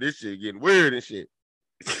 Like, this shit getting weird and shit.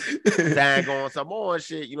 Dying going some more and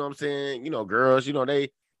shit. You know what I'm saying? You know, girls, you know,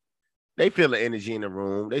 they feel the energy in the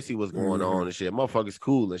room. They see what's going on and shit. Motherfuckers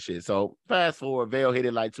cool and shit. So fast forward, Vale hit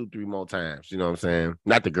it like 2-3 more times. You know what I'm saying?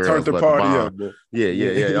 Not the girls, turn the but party the up. Bro.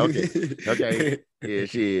 Yeah. Okay. Yeah,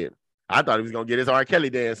 shit. I thought he was gonna get his R. Kelly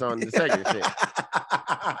dance on in a second. Shit.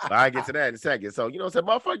 But I get to that in a second. So you know what I'm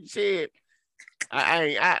saying? Motherfucking shit.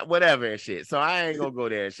 I whatever and shit. So I ain't gonna go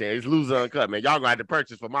there and shit. It's loser uncut, man. Y'all gonna have to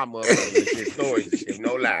purchase for my motherfucking and shit stories and shit.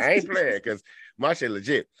 No lie. I ain't playing because my shit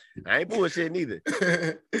legit. I ain't bullshit neither.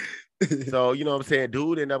 So, you know what I'm saying?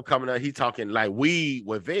 Dude ended up coming up. He talking like weed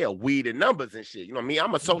with Vale, weed and numbers and shit. You know what I mean?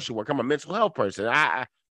 I'm a social worker. I'm a mental health person. I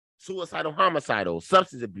suicidal, homicidal,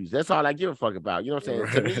 substance abuse. That's all I give a fuck about. You know what I'm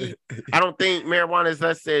saying? To me, I don't think marijuana is,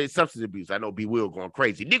 let's say, substance abuse. I know B Will going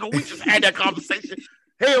crazy. Nigga, we just had that conversation.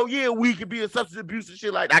 Hell yeah, we could be a substance abuse and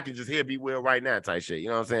shit like that. I can just hear B Will right now type shit. You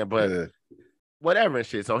know what I'm saying? But whatever and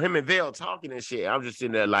shit. So him and Vale talking and shit. I'm just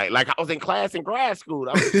sitting there like I was in class in grad school.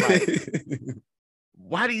 I was like,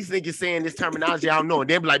 why do you think you're saying this terminology? I don't know. And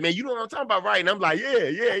they'll be like, man, you know what I'm talking about, right? And I'm like, yeah.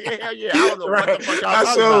 I don't know what the fuck y'all I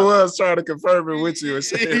talking sure about. was trying to confirm it with you. And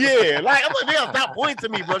shit. Yeah, like I'm like, they'll stop pointing to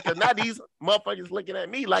me, bro, because now these motherfuckers looking at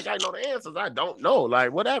me like I know the answers. I don't know,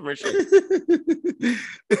 like whatever and shit.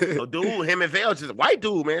 So dude, him and Vale just white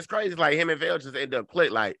dude, man, it's crazy. Like him and Vale just end up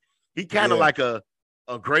click. Like he kind of like a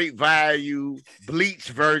great value bleach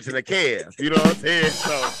version of Kev. You know what I'm saying?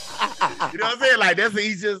 So you know what I'm saying? Like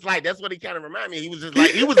he's just like that's what he kind of reminded me. He was just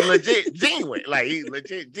like he was legit genuine. Like he's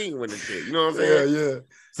legit genuine and shit. You know what I'm saying? Yeah.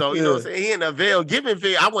 So you know what I'm saying? He in a Vale giving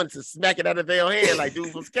Vale. I wanted to smack it out of Vale hand like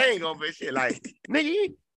dude was king over and shit. Like nigga,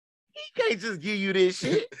 he can't just give you this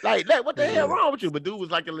shit. Like what the hell wrong with you? But dude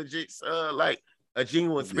was like a legit like a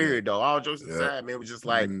genuine spirit though. All jokes aside, man, it was just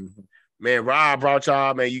like. Man, Rob brought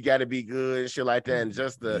y'all, man, you got to be good and shit like that. And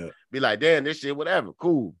just to be like, damn, this shit, whatever,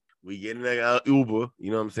 cool. We get in the Uber,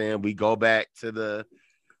 you know what I'm saying? We go back to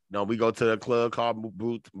we go to the club called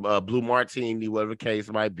Blue Martini, whatever the case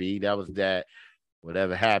might be. That was that.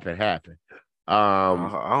 Whatever happened. I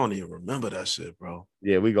don't even remember that shit, bro.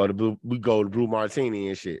 Yeah, we go to Blue Martini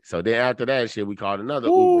and shit. So then after that shit, we called another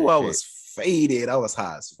Uber. Uber. I was faded. I was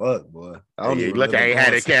high as fuck, boy. I don't even look, I ain't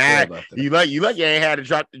had it. You look, you ain't had to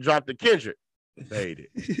drop the Kendrick. Faded.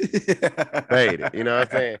 You know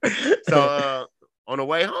what I'm saying? So on the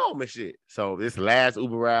way home and shit. So this last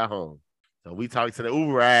Uber ride home. So we talked to the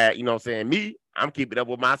Uber ride, you know what I'm saying? I'm keeping up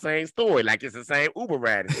with my same story. Like it's the same Uber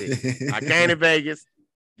ride and shit. I came to Vegas.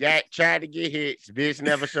 Tried to get hit. Bitch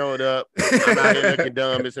never showed up. I'm out here looking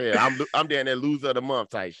dumb as hell. I'm down there loser of the month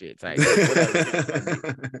type shit.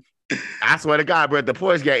 Whatever. I swear to God, bro, if the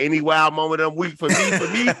Porsche got any wild moment of the week for me,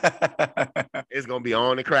 it's gonna be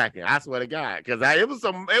on the cracking. I swear to God, because it was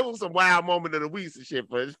some wild moment of the week and shit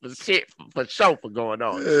for sure for going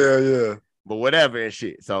on. Yeah. But whatever and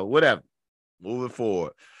shit. So whatever. Moving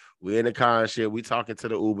forward. We in the car and shit. We talking to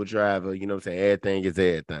the Uber driver. You know what I'm saying? Everything is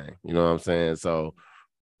everything. You know what I'm saying? So.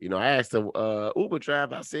 You know, I asked the Uber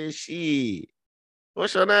driver, I said, shit,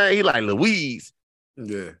 what's your name? He like, Louise.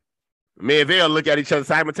 Yeah. Me and Vale look at each other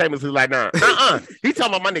simultaneously like, nah, He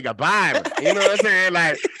talking about my nigga Byron. You know what I'm saying?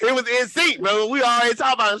 Like, it was in sync, bro. We always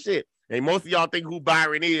talk about shit. And most of y'all think who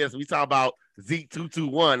Byron is. We talk about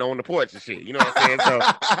Zeke221 on the porch and shit. You know what I'm saying? So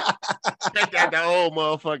check out the old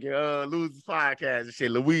motherfucking Losers podcast and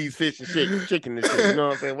shit. Louise Fish and shit, chicken and shit. You know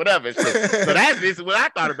what I'm saying? Whatever and shit. So this is what I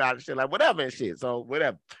thought about and shit. Like whatever and shit. So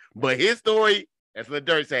whatever. But his story, as Lil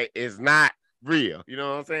Durk say, is not real. You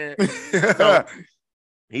know what I'm saying? So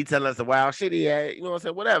he telling us the wild shit he had. You know what I'm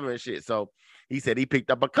saying? Whatever and shit. So he said he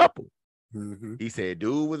picked up a couple. Mm-hmm. He said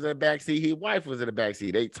dude was in the backseat. His wife was in the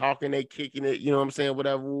backseat. They talking, they kicking it. You know what I'm saying?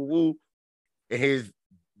 Whatever. Woo woo. And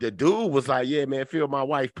the dude was like, yeah, man, feel my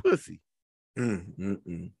wife pussy.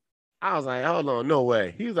 I was like, hold on, no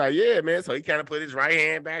way. He was like, yeah, man. So he kind of put his right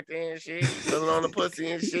hand back there and shit, feeling on the pussy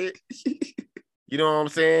and shit. You know what I'm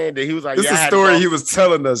saying? That he was like, this is a story he was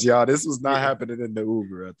telling us, y'all. This was not happening in the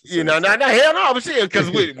Uber. You know, hell no, but shit, because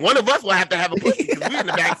one of us will have to have a pussy because we in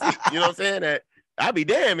the backseat. You know what I'm saying? That I'll be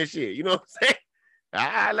damn and shit. You know what I'm saying?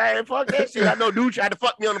 I like fuck that shit. I know dude tried to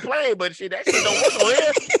fuck me on the plane, but shit, that shit don't work on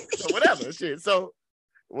here. So whatever shit. So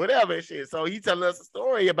whatever shit. So he telling us a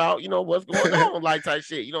story about, what's going on, like type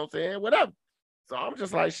shit. You know what I'm saying? Whatever. So I'm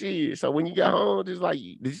just like, shit. So when you got home, just like,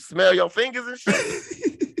 did you smell your fingers and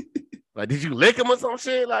shit? Like, did you lick them or some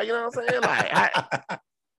shit? Like, you know what I'm saying? Like,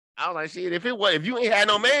 I was like, shit, if you ain't had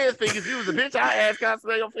no man's fingers, you was a bitch, I ask, can I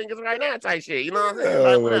smell your fingers right now type shit. You know what I'm saying?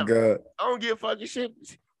 Like, whatever. God. I don't give a fucking shit.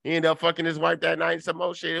 He ended up fucking his wife that night and some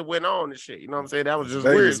more shit. It went on and shit. You know what I'm saying? That was just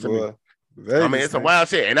Vegas, weird to me. Vegas, I mean, it's some wild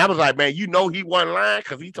shit. And I was like, man, he wasn't lying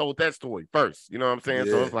because he told that story first. You know what I'm saying?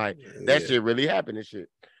 Yeah, so it's like, that shit really happened and shit.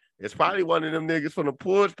 It's probably one of them niggas from the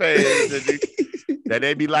porch page that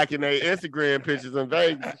they be liking their Instagram pictures in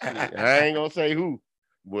Vegas. I ain't gonna say who.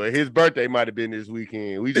 Well, his birthday might have been this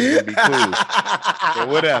weekend. We just gonna be cool. So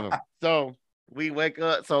whatever. So we wake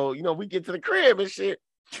up. So, we get to the crib and shit.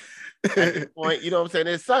 At this point, you know what I'm saying?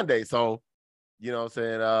 It's Sunday. So, you know what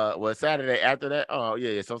I'm saying? Saturday after that. Oh,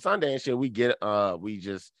 yeah. So Sunday and shit,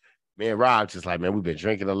 me and Rob just like, man, we've been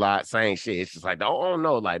drinking a lot, same shit. It's just like, I don't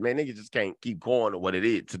know. Like, man, niggas just can't keep going to what it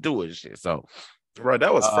is to do it and shit. So, right,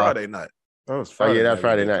 that was Friday night. That was Friday. Oh, yeah, that's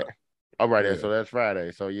Friday night. All right, yeah. So that's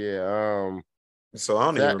Friday. So, yeah. So I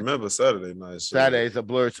don't even remember Saturday night. So. Saturday's a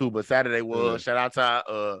blur too, but Saturday was. Shout out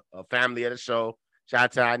to a family at the show. Shout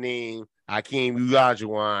out to Anim, Hakeem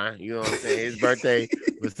Ulajuwan. You know what I'm saying? His birthday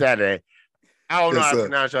was Saturday. I don't know how to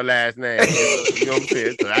pronounce your last name. You know what I'm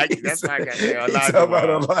saying? So that's why I got there. Elijah.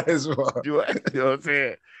 You know what I'm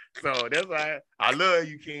saying? So that's why I love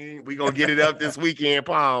you, King. We gonna get it up this weekend,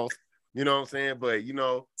 pause. You know what I'm saying? But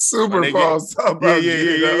super pause.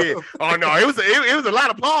 Yeah. Oh no, it was a lot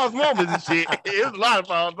of pause moments and shit. It was a lot of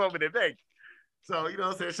pause moments in Vegas. So you know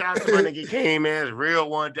what I'm saying? Shout out to my nigga King, man. It's real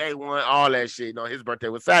one, day one, all that shit. His birthday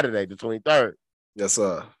was Saturday, the 23rd. Yes,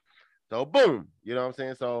 sir. So boom, you know what I'm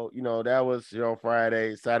saying? So, that was,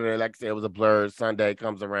 Friday. Saturday, like I said, it was a blur. Sunday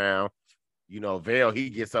comes around. Vale, he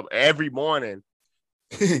gets up every morning.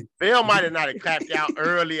 Vale might have not have clapped out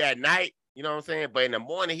early at night, you know what I'm saying? But in the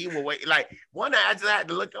morning, he would wait. Like, one night I just had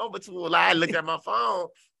to look over to a line, look at my phone.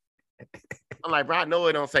 I'm like, bro, I know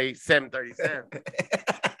it don't say 7:37.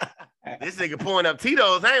 This nigga pulling up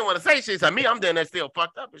Tito's. I ain't want to say shit. So me, I'm doing that still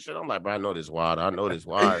fucked up and shit. I'm like, bro, I know this water. He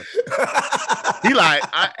like,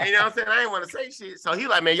 you know what I'm saying? I ain't want to say shit. So he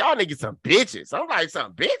like, man, y'all niggas some bitches. I'm like,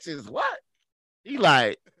 some bitches? What? He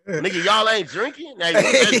like, nigga, y'all ain't drinking? Like,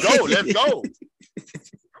 let's go.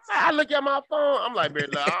 I look at my phone. I'm like, man,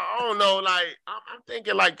 I don't know. Like, I'm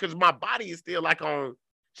thinking like, because my body is still like on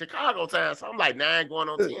Chicago time. So I'm like 9 going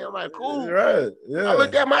on 10. I'm like, cool. Right. Yeah. I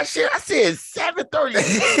looked at my shit. I said 7:30.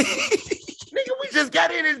 Nigga, we just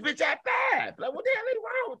got in this bitch at 5. Like, what the hell is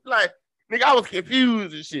wrong? Like, nigga, I was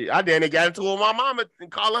confused and shit. I then got into it with my mama and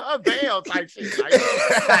calling her Vail type shit. Like,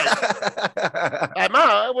 like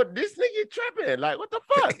ma, what this nigga tripping? Like, what the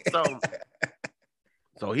fuck?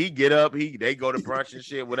 So he get up, they go to brunch and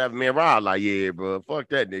shit, whatever. Man, Rob like, yeah, bro, fuck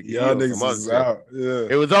that nigga. Y'all niggas is out. Yeah.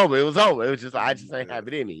 It was over. It was just I just ain't have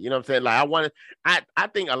it in me. You know what I'm saying? Like I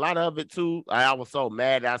think a lot of it too. I was so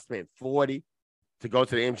mad that I spent $40 to go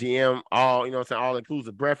to the MGM, all, you know what I'm saying, all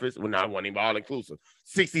inclusive breakfast. Well, not one even all inclusive.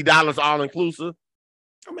 $60 all inclusive.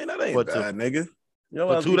 I mean, that ain't bad, nigga. You know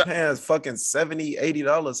what? I'm paying fucking $70,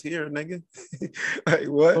 $80 here, nigga. Like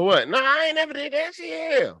what? For what? No, I ain't never did that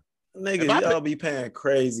shit. Hell. Nigga, y'all be paying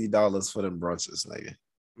crazy dollars for them brunches, nigga.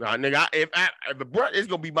 Nah, nigga, if the brunch, it's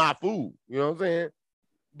gonna be my food. You know what I'm saying?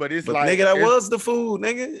 But like, nigga, that was the food,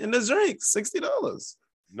 nigga, and the drinks, $60.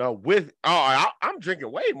 No, I'm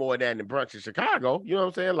drinking way more than the brunch in Chicago. You know what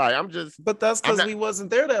I'm saying? Like, I'm just. But that's because we wasn't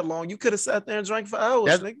there that long. You could have sat there and drank for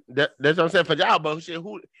hours, nigga. That's what I'm saying for y'all, but shit,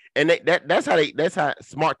 that's how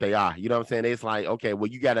smart they are. You know what I'm saying? It's like, okay, well,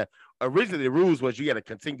 you gotta. Originally, the rules was you gotta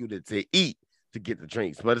continue to eat to get the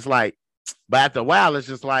drinks, but it's like, but after a while, it's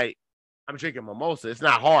just like I'm drinking mimosa. It's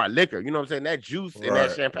not hard liquor. You know what I'm saying? That juice and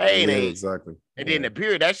that champagne ain't exactly. And then the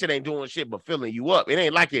beer, that shit ain't doing shit but filling you up. It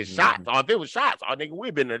ain't like it's shots. Or if it was shots, nigga,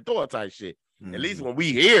 we've been in the door type shit. At least when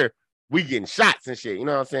we here, we getting shots and shit. You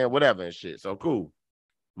know what I'm saying? Whatever and shit. So cool.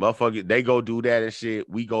 Motherfucker, they go do that and shit.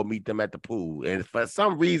 We go meet them at the pool. And for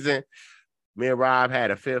some reason, me and Rob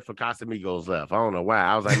had a fifth for Casamigos left. I don't know why.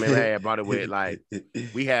 I was like, man, I had brought it with, like,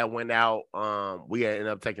 we had went out. We had ended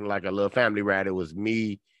up taking like a little family ride. It was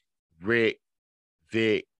me, Rick,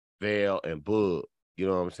 Vic, Vale, and Bug. You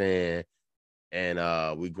know what I'm saying?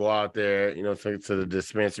 And we go out there, you know, to the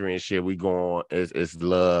dispensary and shit. We go on. It's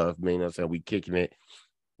love. Man, you know what I'm saying? We kicking it.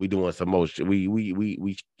 We doing some more shit.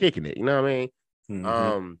 We kicking it. You know what I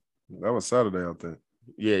mean? That was Saturday, I think.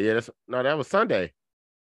 Yeah. That was Sunday.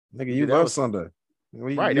 Nigga, you love Sunday.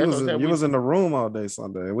 Right, that's what I'm saying. You was in the room all day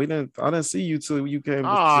Sunday. I didn't see you till you came.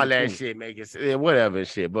 All that shit make it whatever and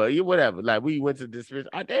shit. But whatever. Like we went to this bitch.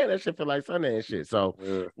 Damn, that shit feel like Sunday and shit. So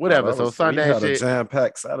whatever. So Sunday we and had shit. a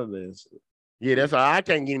jam-packed Saturday and shit. Yeah, that's all. I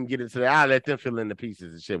can't even get into that. I'll let them fill in the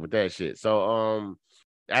pieces and shit with that shit. So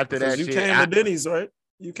after that you shit, came to Denny's, right?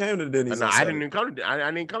 You came to Denny's. No, I didn't come to. I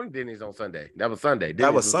didn't come to Denny's on Sunday. That was Sunday. Denny's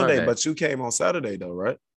that was Sunday, but you came on Saturday though,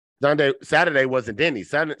 right? Saturday wasn't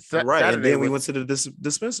Denny's. Right, Saturday and then we went to the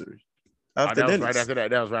dispensary. After that was right after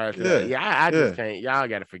that. That was right after that. Yeah, I just can't. Y'all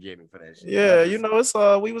gotta forgive me for that shit. Yeah,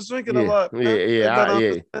 it's we was drinking a lot.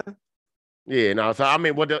 Man. Yeah. No, so I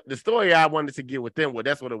mean, the story I wanted to get with them,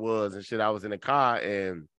 that's what it was and shit. I was in the car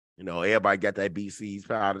and everybody got that BC's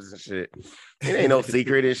powders and shit. It ain't no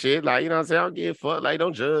secret and shit. Like, you know what I'm saying? I don't give a fuck. Like,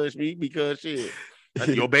 don't judge me because shit.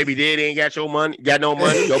 Your baby daddy ain't got no money.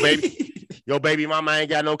 Your baby mama ain't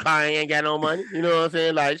got no car, ain't got no money. You know what I'm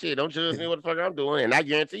saying? Like, shit, don't judge me what the fuck I'm doing. And I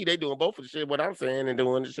guarantee you they doing both of the shit, what I'm saying and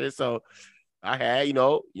doing the shit. So I had, you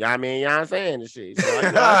know what I'm saying and shit.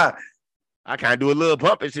 So, I kind of do a little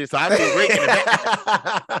bump and shit. So I see Rick in the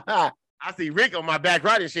back. I see Rick on my back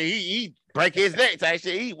right and shit. He break his neck type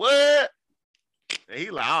shit. He what? And he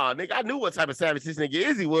like, oh, nigga, I knew what type of savage this nigga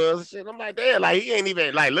Izzy was. Shit, I'm like, damn, like he ain't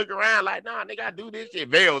even like look around like, nah, nigga, I do this shit.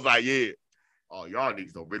 Vail was like, yeah. Oh, y'all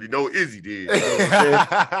niggas don't really know Izzy did. You know what I'm saying?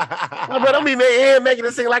 But I'm even making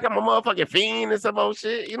it seem like I'm a motherfucking fiend and some old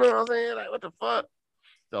shit. You know what I'm saying? Like, what the fuck?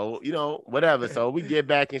 So, whatever. So we get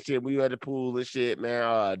back and shit. We were at the pool and shit,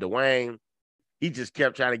 man. Dwayne, he just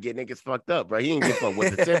kept trying to get niggas fucked up, bro. He didn't give a fuck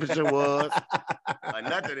what the temperature was or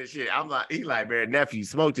nothing of this shit. He like, man, nephew,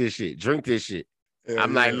 smoke this shit, drink this shit.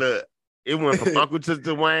 I'm like, look, it went from Uncle to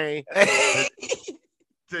Dwayne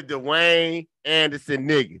to Dwayne Anderson,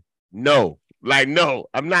 nigga. No,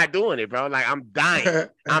 I'm not doing it, bro. Like, I'm dying.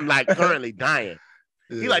 I'm like currently dying.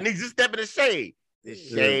 He like, niggas, just step in the shade. The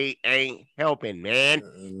shade ain't helping, man.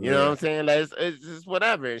 You know what I'm saying? Like, it's just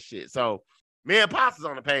whatever and shit. So me and Pops was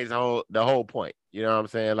on the page the whole point. You know what I'm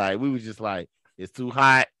saying? Like, we was just like, it's too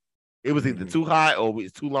hot. It was either too hot or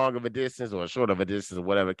it's too long of a distance or short of a distance or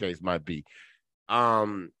whatever the case might be.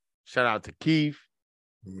 Shout out to Keith.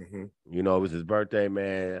 You know, it was his birthday,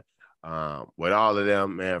 man. With all of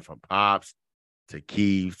them, man, from Pops to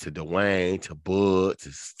Keith to Dwayne to Bud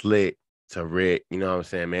to Slick to Rick, you know what I'm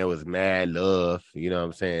saying, man? It was mad love, you know what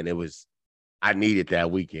I'm saying? I needed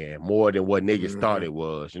that weekend more than what niggas thought it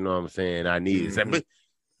was, you know what I'm saying? I needed that.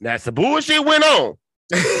 Now, some bullshit went on,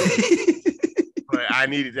 but I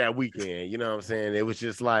needed that weekend, you know what I'm saying? It was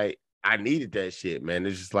just like, I needed that shit, man.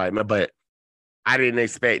 It's just like, man, but I didn't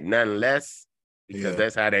expect none less because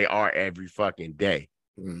that's how they are every fucking day.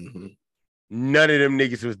 None of them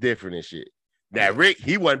niggas was different and shit. Now, Rick,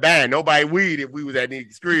 he wasn't buying nobody weed if we was at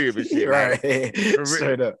niggas' crib and shit. Right.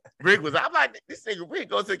 Straight up. Rick was, I'm like, this nigga Rick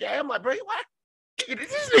goes to the game. I'm like, bro, what?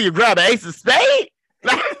 This nigga grab an ace of spade?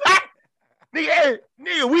 Like, nigga,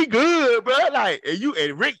 we good, bro. Like,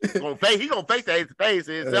 and Rick gonna face the ace of spades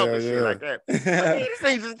to himself and shit like that. Like, this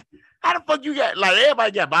thing just, how the fuck you got, like,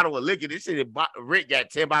 everybody got a bottle of liquor. This shit, Rick got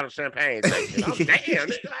 10 bottles of champagne. Like, oh, damn,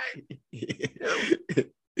 nigga,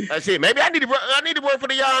 like, shit, maybe I need to work for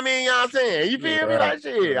the y'all, you know what I'm saying? You feel me? Like,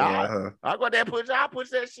 shit, I'll go there, I'll push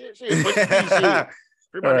that shit, push the shit.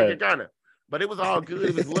 Free my nigga Ghana. But it was all good.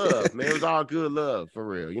 It was love, man. It was all good love, for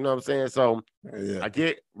real. You know what I'm saying? So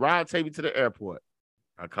I Rod take me to the airport.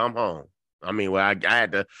 I come home. I mean, well, I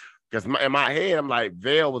had to, because in my head, I'm like,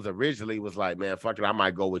 Vail was like, man, fuck it, I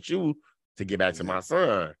might go with you to get back to my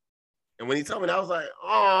son. And when he told me that, I was like,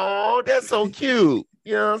 oh, that's so cute.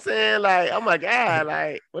 You know what I'm saying? Like, I'm like,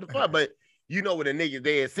 like, what the fuck? But you know, when a nigga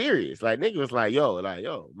dead serious, like, nigga was like, yo,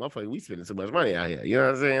 motherfucker, we spending too much money out here. You know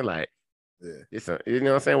what I'm saying? Like, it's you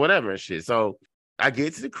know what I'm saying? Whatever and shit. So I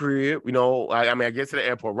get to the crib, you know, I get to the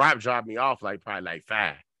airport. Rob dropped me off probably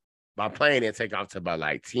 5. My plane didn't take off to about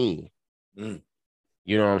 10.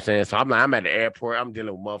 You know what I'm saying? So I'm at the airport. I'm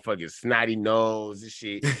dealing with motherfucking snotty nose and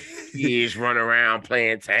shit. Kids running around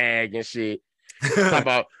playing tag and shit. Talk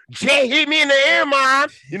about Jet hit me in the air, mom.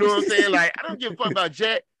 You know what I'm saying? Like, I don't give a fuck about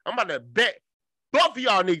Jet. I'm about to bet both of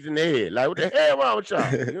y'all niggas in the head. Like, what the hell wrong with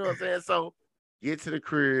y'all? You know what I'm saying? So get to the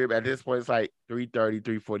crib. At this point, it's 3:30,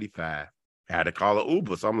 3:45. I had to call an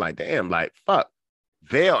Uber. So I'm like, damn, like, fuck.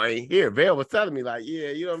 Vail ain't here. Vail was telling me, like, yeah,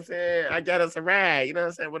 you know what I'm saying? I got us a ride. You know what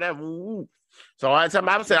I'm saying? Whatever. Woo-woo. So I tell him,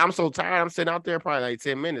 I'm so tired. I'm sitting out there probably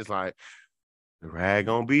 10 minutes. Like, the ride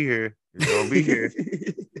gonna be here. It's gonna be here.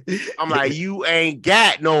 I'm like, you ain't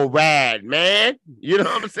got no ride, man. You know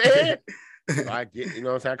what I'm saying? So I get, you know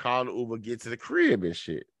what I'm saying? I call the Uber, get to the crib and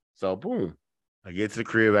shit. So boom. I get to the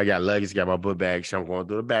crib, I got luggage, got my book bag, shit. I'm going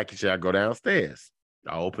through the back and shit. I go downstairs.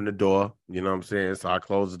 I open the door, you know what I'm saying? So I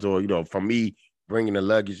close the door. You know, for me, bringing the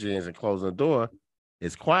luggage in and closing the door,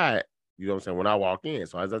 it's quiet, you know what I'm saying, when I walk in.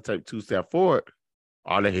 So as I take 2 steps forward,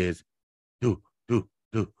 all of his do, do,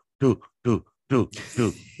 do, do, do, do,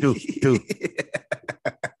 do, do, do.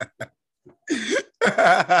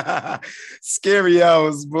 Scary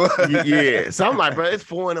hours, boy. Yeah. So I'm like, bro, it's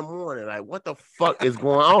 4 a.m. Like, what the fuck is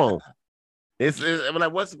going on? I'm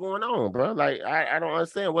like, what's going on, bro? Like, I don't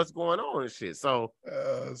understand what's going on and shit. So,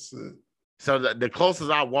 shit. So the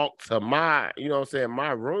closest I walk to my, you know what I'm saying,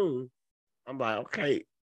 my room, I'm like, okay,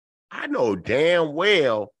 I know damn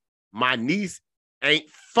well my niece ain't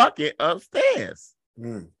fucking upstairs.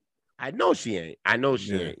 I know she ain't.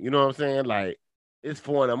 Ain't. You know what I'm saying? Like, it's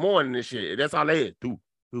 4 a.m. and shit. That's all they is. Do.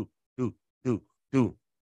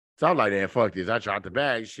 So I'm like, man, fuck this. I dropped the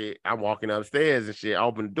bag, shit. I'm walking upstairs and shit. I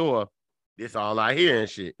open the door. This all I hear and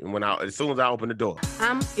shit. And as soon as I open the door,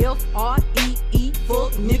 I'm F-R-E-E,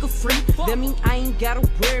 fuck nigga free. That mean I ain't gotta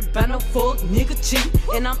worry about no fuck nigga cheat.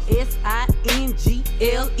 And I'm S-I-N-G-L-E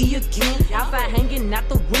again. Outside hanging out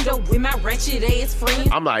the window with my ratchet ass friends.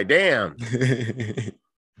 I'm like, damn.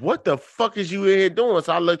 What the fuck is you in here doing?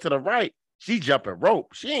 So I look to the right. She jumping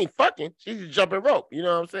rope. She ain't fucking. She's just jumping rope. You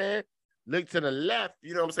know what I'm saying? Look to the left.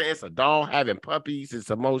 You know what I'm saying? It's a dog having puppies and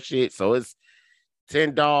some more shit. So it's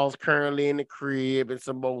 10 dogs currently in the crib and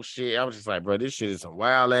some more shit. I was just like, bro, this shit is some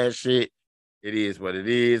wild ass shit. It is what it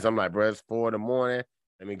is. I'm like, bro, it's 4 a.m.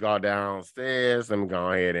 Let me go downstairs. Let me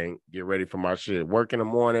go ahead and get ready for my shit. Work in the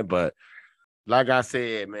morning. But like I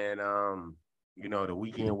said, man, you know, the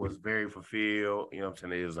weekend was very fulfilled. You know what I'm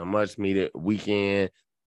saying? It was a much needed weekend.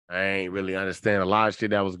 I ain't really understand a lot of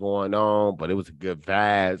shit that was going on, but it was a good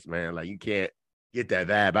vibes, man. Like, you can't get that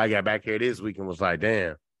vibe. I got back here this weekend, was like,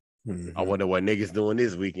 damn, I wonder what niggas doing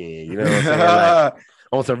this weekend. You know what I'm saying? Like,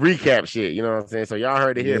 on some recap shit, you know what I'm saying? So y'all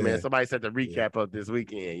heard it here, man. Somebody set the recap up this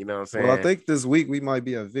weekend, you know what I'm saying? Well, I think this week we might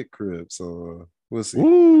be at Vic crib, so we'll see.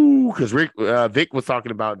 Ooh, because Vic was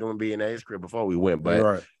talking about being at his crib before we went, but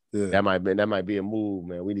right. Yeah. that might be a move,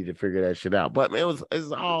 man. We need to figure that shit out. But man,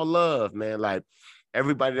 it's all love, man. Like,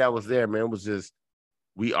 everybody that was there, man, was just,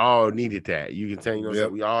 we all needed that. You can tell, you know, so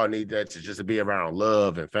we all need that to be around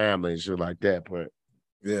love and family and shit like that. But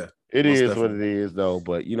yeah, it is definitely what it is, though.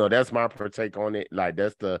 But you know, that's my take on it. Like,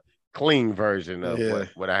 that's the clean version of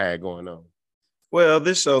what I had going on. Well,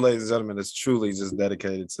 this show, ladies and gentlemen, is truly just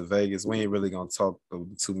dedicated to Vegas. We ain't really gonna talk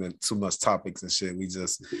too much topics and shit.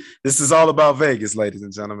 This is all about Vegas, ladies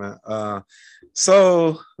and gentlemen.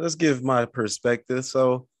 So let's give my perspective.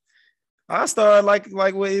 So I started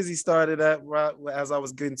like where Izzy started at right as I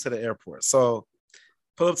was getting to the airport. So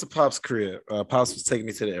pull up to Pop's crib. Pops was taking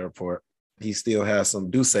me to the airport. He still has some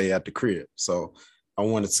Douce at the crib. So I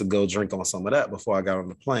wanted to go drink on some of that before I got on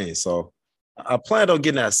the plane. So I planned on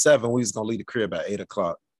getting at 7. We was going to leave the crib at 8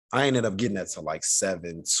 o'clock. I ended up getting that to like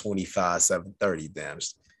 7:25, 7:30, damn.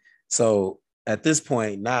 So at this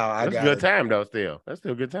point now, that's a good time though. That's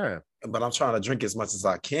still a good time. But I'm trying to drink as much as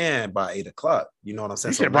I can by 8 o'clock. You know what I'm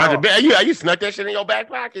saying? So you snuck that shit in your back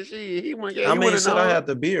pocket. I had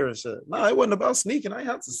the beer and shit. No, it wasn't about sneaking. I didn't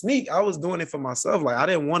have to sneak. I was doing it for myself. Like, I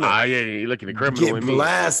didn't want to you look at the criminal get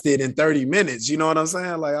blasted in 30 minutes. You know what I'm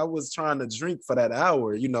saying? Like, I was trying to drink for that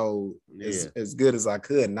hour, you know, as good as I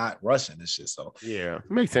could, not rushing and shit. So yeah,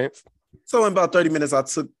 makes sense. So in about 30 minutes, I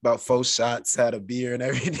took about 4 shots, had a beer and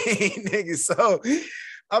everything, nigga. So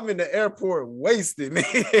I'm in the airport wasted, man.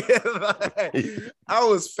 Like, I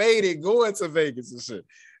was faded going to Vegas and shit.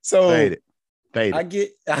 So faded. I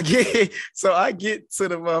get to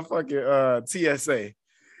the motherfucking TSA,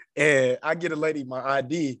 and I get a lady my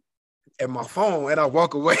ID and my phone, and I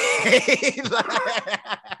walk away.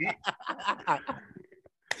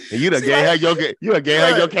 And you done gave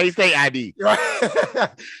her your K-State ID.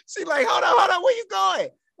 She like, hold on, where you going?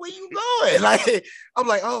 Where you going? Like, I'm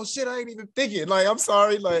like, oh shit, I ain't even thinking. Like, I'm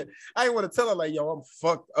sorry. Like, I ain't want to tell her, like, yo, I'm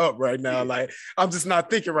fucked up right now. Like, I'm just not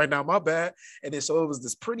thinking right now. My bad. And then so it was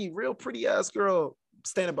this real pretty ass girl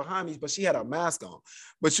standing behind me, but she had a mask on.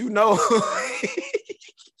 But you know.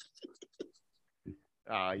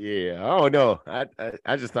 Oh yeah. Oh no.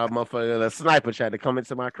 I just thought motherfucker, a sniper tried to come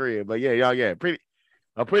into my crib. But yeah, y'all,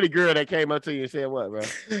 a pretty girl that came up to you and said what, bro?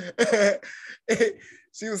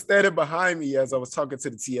 She was standing behind me as I was talking to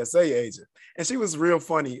the TSA agent. And she was real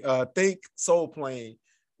funny. Think Soul Plane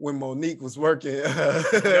when Monique was working.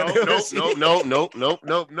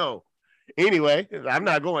 No. Anyway, I'm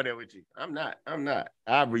not going there with you. I'm not.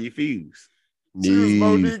 I refuse. She was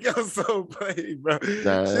Monique on Soul Plane, bro.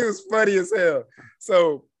 Nah. She was funny as hell.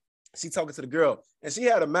 So she talking to the girl, and she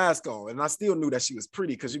had a mask on, and I still knew that she was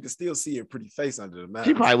pretty because you could still see her pretty face under the mask.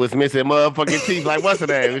 She probably was missing motherfucking teeth like what's her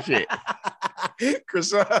name and shit.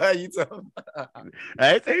 Krishan, you talking about?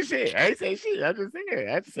 I ain't say shit. I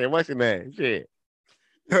just said, what's your name? Shit.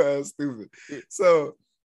 Stupid. So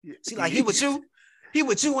she like, he with you? He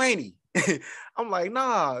with you, ain't he? I'm like,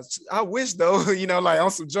 nah, I wish though, you know, like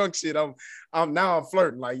on some junk shit. I'm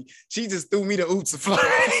flirting. Like she just threw me the oops to flirt.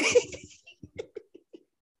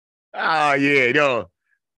 Oh yeah, yo.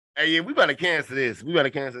 Hey, yeah, we better cancel this.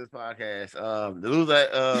 Podcast. The Loser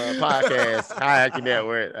Podcast, Hierarchy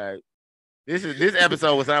Network. This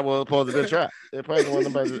episode was supposed to be a trap. It's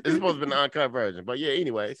supposed to be an uncut version. But yeah,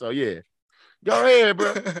 anyway, so yeah. Go ahead,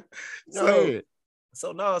 bro. Go ahead.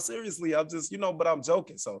 So no, seriously, I'm just, but I'm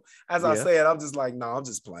joking. So as I said, I'm just like, no, I'm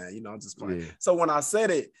just playing, I'm just playing. Yeah. So when I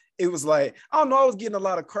said it, it was like, I don't know, I was getting a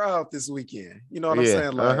lot of crowd this weekend. You know what I'm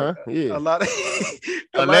saying? Like a lot of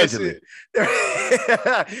allegedly.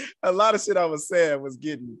 A lot of shit I was saying was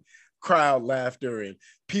getting crowd laughter and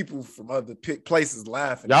people from other places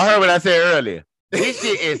laughing. Y'all heard what I said earlier. This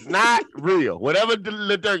shit is not real. Whatever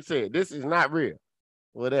Dirk said, this is not real.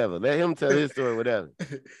 Whatever. Let him tell his story, whatever.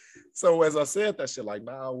 So as I said that shit, like,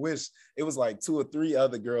 nah, I wish it was like 2 or 3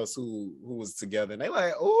 other girls who was together. And they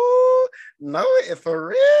like, oh, no, for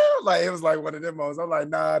real? Like, it was like one of them moments. I'm like,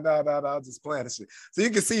 nah, I'm just playing this shit. So you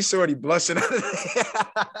can see Shorty blushing.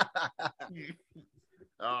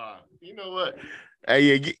 You know what?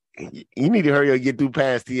 Hey, you need to hurry up and get through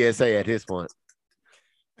past TSA at this point.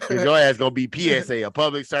 Because your ass going to be PSA, a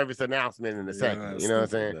public service announcement in a second. You know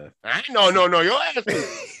what I'm saying? No, your ass.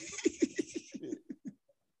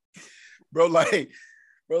 Bro, like,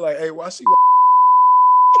 hey, why she?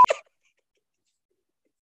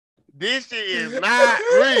 This shit is not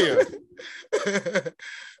real.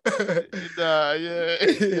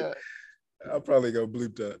 Yeah. I'll probably go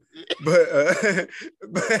bleep that. But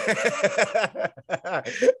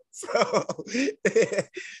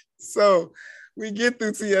so we get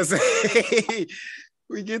through TSA.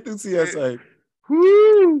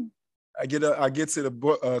 Woo! I get to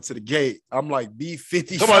the gate. I'm like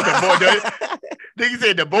B50. Come on, the border. Nigga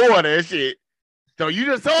said the border and shit. So you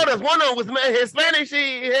just told us one of them was Hispanic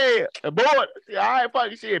shit. Yeah, the border. All right,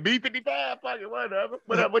 fucking shit. B55, fucking whatever.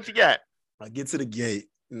 What you got? I get to the gate,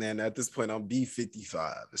 and then at this point I'm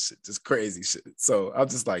B55. This shit, just crazy shit. So I'm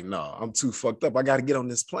just like, no, I'm too fucked up. I got to get on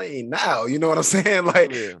this plane now. You know what I'm saying?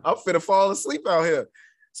 Like, I'm finna fall asleep out here.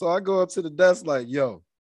 So I go up to the desk like, yo,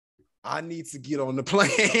 I need to get on the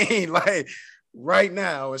plane like right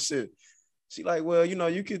now and shit. She like, well,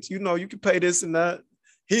 you could pay this and that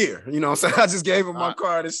here. You know what I'm saying? I just gave her my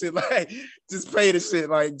card and shit. Like, just pay the shit.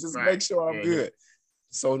 Like, just make sure I'm good.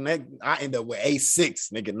 So I end up with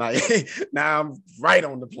A6, nigga. Now I'm right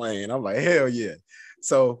on the plane. I'm like, hell yeah.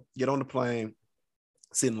 So get on the plane,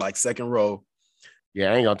 sitting like second row.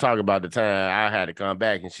 Yeah, I ain't gonna talk about the time I had to come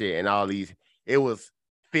back and shit and all these. It was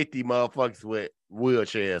 50 motherfuckers with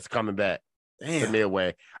wheelchairs coming back from their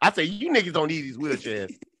way. I say, you niggas don't need these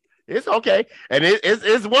wheelchairs. It's okay. And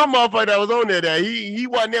it's one motherfucker that was on there that he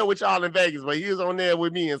wasn't there with y'all in Vegas, but he was on there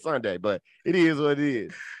with me on Sunday. But it is what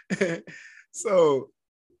it is. So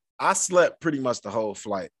I slept pretty much the whole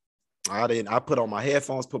flight. I put on my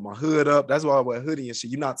headphones, put my hood up. That's why I wear hoodie and shit.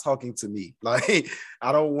 You're not talking to me. Like,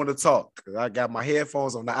 I don't want to talk. I got my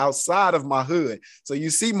headphones on the outside of my hood. So you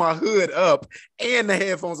see my hood up and the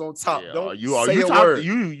headphones on top. Yeah, don't you say a talk, word.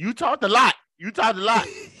 You talked a lot. You talked a lot.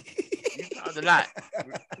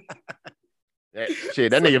 That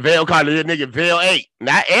nigga Vail called it nigga Vail 8.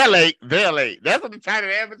 Not L8, Vail 8. That's what the title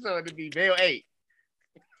of the episode to be, Vail 8.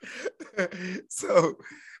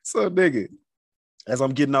 So nigga, as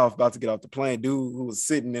I'm getting off, about to get off the plane, dude who was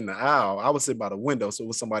sitting in the aisle, I was sitting by the window, so it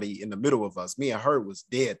was somebody in the middle of us. Me and her was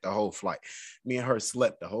dead the whole flight. Me and her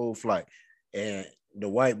slept the whole flight. And the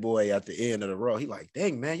white boy at the end of the row, he like,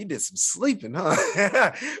 dang, man, you did some sleeping, huh?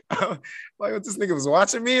 Like, this nigga was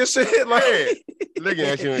watching me and shit. Like, looking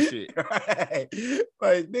at you and shit. Right.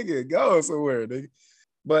 Like, nigga, go somewhere, nigga.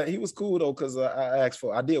 But he was cool, though, because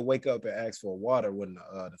I did wake up and ask for water when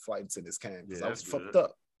the flight attendants came, because I was fucked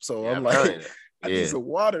up. So I'm like, I need some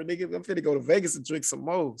water, nigga. I'm finna go to Vegas and drink some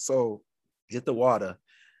more. So get the water.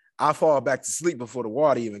 I fall back to sleep before the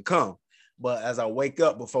water even come. But as I wake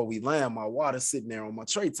up before we land, my water's sitting there on my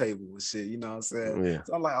tray table and shit. You know what I'm saying? Yeah.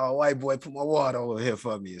 So I'm like, oh, white boy, put my water over here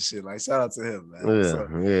for me and shit. Like, shout out to him,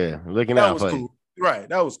 man. Looking out for cool. you. Right,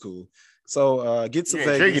 that was cool. So get to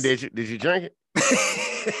Vegas. Drink it, did you drink it?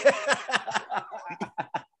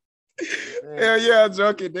 Hell yeah, I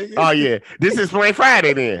drunk it, nigga. Oh yeah, this is Play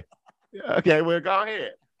Friday then. Okay, well, go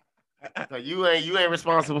ahead. So you ain't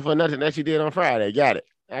responsible for nothing that you did on Friday. Got it.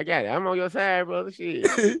 I got it. I'm on your side, brother. Shit.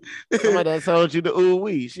 Somebody that sold you the ooh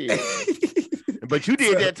wee shit. but you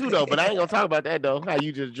did that too, though. But I ain't gonna talk about that though. How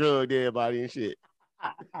you just drugged everybody and shit.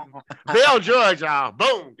 Bell drugged y'all.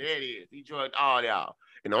 Boom, there it is. He drugged all y'all.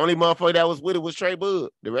 And the only motherfucker that was with it was Trey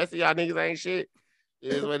Bud. The rest of y'all niggas ain't shit.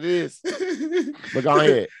 It is what it is. But go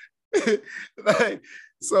ahead. Like,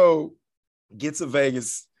 so get to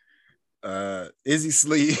Vegas. Izzy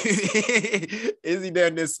sleep. Izzy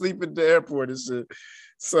down there sleeping at the airport and shit.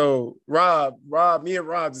 So me and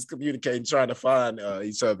Rob just communicating, trying to find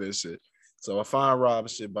each other and shit. So I find Rob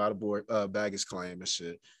and shit by the board, baggage claim and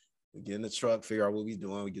shit. We get in the truck, figure out what we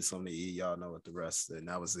doing. We get something to eat. Y'all know what the rest. And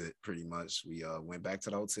that was it, pretty much. We went back to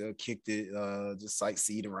the hotel, kicked it, just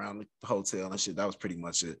sightseeing around the hotel and shit. That was pretty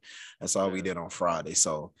much it. That's all we did on Friday.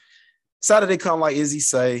 So Saturday come, like Izzy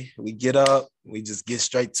say, we get up, we just get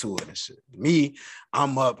straight to it and shit. Me,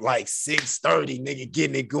 I'm up like 6:30, nigga,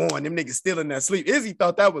 getting it going. Them niggas still in that sleep. Izzy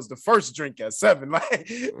thought that was the first drink at 7. Like,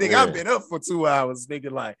 nigga, I've been up for 2 hours,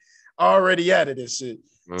 nigga, like already at it and shit.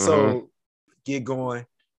 So get going.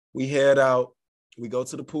 We head out. We go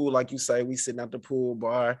to the pool, like you say. We sitting at the pool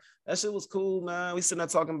bar. That shit was cool, man. We sitting there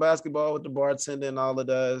talking basketball with the bartender and all of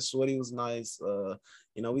that. Shorty was nice.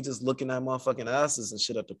 You know, we just looking at motherfucking asses and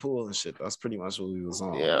shit at the pool and shit. That's pretty much what we was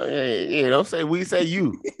on. Yeah. Don't say we, say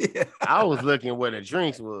you. Yeah. I was looking where the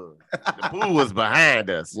drinks was. The pool was behind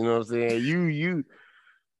us. You know what I'm saying? You.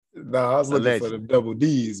 Nah, I was looking for them double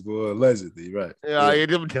D's, boy. Allegedly, right? Yeah,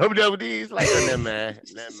 them double D's, like that man.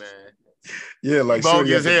 Yeah, like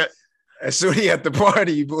Shorty at the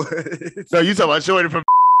party, boy. So you talking about Shorty from?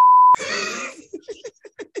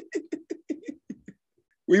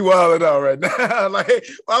 We wilding out right now. Like,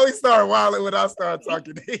 why we start wilding when I start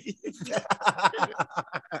talking to you?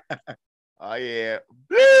 Oh yeah.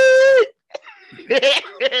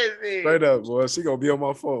 Straight up, boy. She gonna be on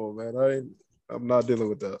my phone, man. I'm not dealing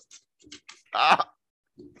with that.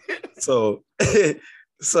 So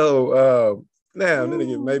now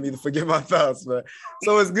nigga made me forget my thoughts, man.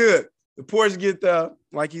 So it's good. The Porsche get there,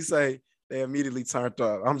 like you say, they immediately turned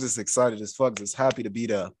up. I'm just excited as fuck, just happy to be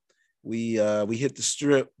there. We hit the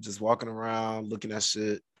strip, just walking around, looking at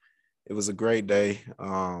shit. It was a great day.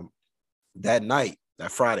 That night,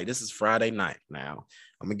 that Friday, this is Friday night now.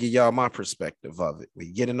 I'm gonna give y'all my perspective of it.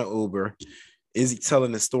 We get in the Uber. Izzy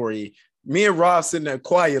telling the story. Me and Rob sitting there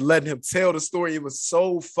quiet, letting him tell the story. It was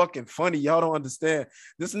so fucking funny. Y'all don't understand.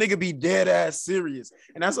 This nigga be dead ass serious.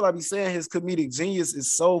 And that's what I be saying. His comedic genius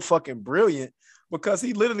is so fucking brilliant because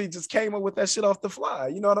he literally just came up with that shit off the fly.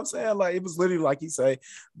 You know what I'm saying? Like, it was literally like he say,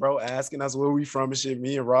 bro, asking us where we from and shit.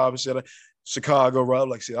 Me and Rob and shit. Like, Chicago, Rob,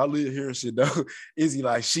 like, shit, I live here and shit, though. Izzy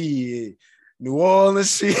like, shit, New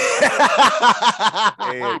Orleans, shit.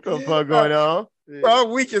 Hey, what the fuck going on? Bro,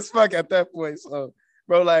 I'm weak as fuck at that point. So,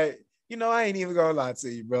 bro, like, you know, I ain't even gonna lie to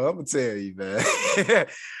you, bro. I'm gonna tell you, man.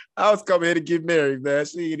 I was coming here to get married, man.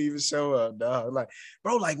 She didn't even show up, dog. Like,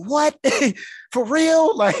 bro, like, what? For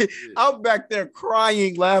real? Like, I'm back there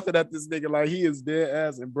crying, laughing at this nigga like he is dead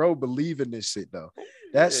ass. And bro, believing this shit, though.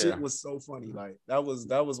 That shit was so funny. Like, that was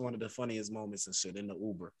one of the funniest moments and shit in the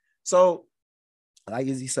Uber. So, like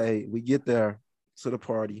Izzy say, we get there to the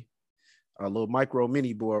party. Our little micro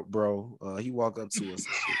mini board, bro. He walk up to us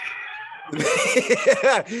and shit.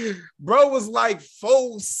 Bro was like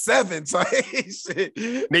 4'7" type shit.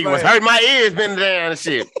 Nigga was hurting my ears bending down and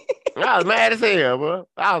shit. I was mad as hell, bro.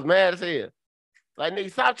 I was mad as hell. Like,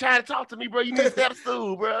 nigga, stop trying to talk to me, bro. You need to step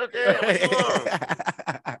stool, bro. Damn, what's wrong?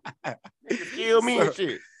 Nigga kill me and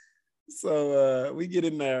shit. So we get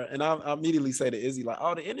in there, and I immediately say to Izzy, like,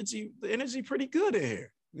 oh, the energy pretty good in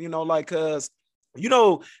here. You know, like, cause you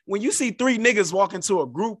know, when you see 3 niggas walk into a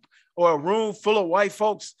group or a room full of white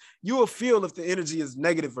folks, you will feel if the energy is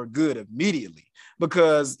negative or good immediately,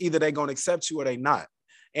 because either they're going to accept you or they not.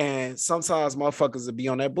 And sometimes motherfuckers will be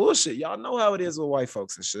on that bullshit. Y'all know how it is with white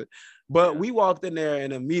folks and shit. But we walked in there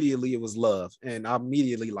and immediately it was love. And I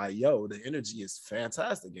immediately like, yo, the energy is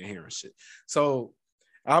fantastic in here and shit. So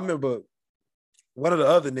I remember one of the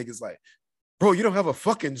other niggas like, bro, you don't have a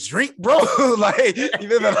fucking drink, bro? Like, you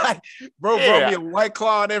remember, like, bro, brought me a White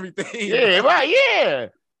Claw and everything. Yeah, right, yeah.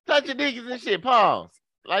 Touch your niggas and shit, pause.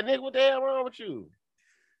 Like, nigga, what the hell wrong with you?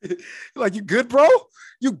 Like, you good, bro?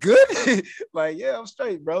 You good? Like, yeah, I'm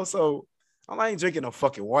straight, bro. So I ain't drinking no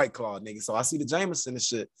fucking White Claw, nigga. So I see the Jameson and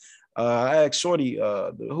shit. I asked Shorty,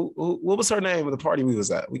 what was her name of the party we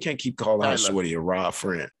was at? We can't keep calling her Shorty a Rob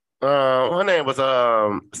friend. Her name was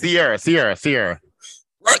Sierra.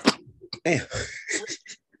 Damn.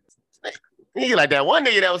 Nigga, like that one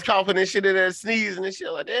nigga that was coughing and shit and then sneezing and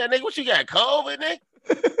shit. Like, damn, nigga, what you got, COVID, nigga?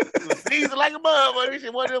 He was sneezing like a motherfucker.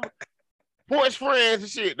 Shit, one of them porch friends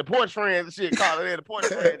and shit. The porch friends and shit. Call it the porch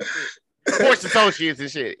friends and shit. Porch associates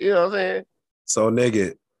and shit. You know what I'm saying? So,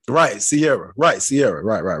 nigga, Right, Sierra. Right, Sierra.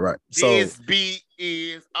 Right. So this beat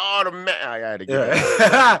is automatic. I gotta get it.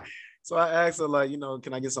 yeah. So I asked her, like,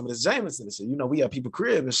 can I get some of this Jameson and shit? We got people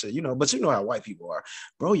crib and shit, but you know how white people are.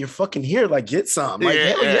 Bro, you're fucking here. Like, get some. Like,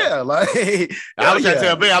 hell yeah. Like, I was trying to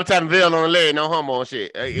tell Bill, I'm tapping Bill on the leg, no homo and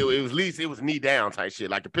shit. It was at least it was knee down type shit.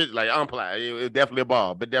 Like the pitch, like umpire. It was definitely a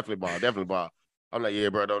ball, but definitely ball. I'm like, yeah,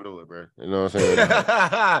 bro, don't do it, bro. You know what I'm saying?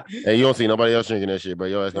 And you don't see nobody else drinking that shit, bro.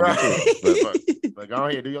 Your ass gonna be cool. But go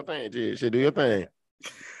ahead, do your thing, shit, do your thing.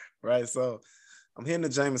 Right. So I'm hitting the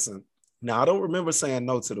Jameson. Now I don't remember saying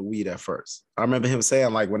no to the weed at first. I remember him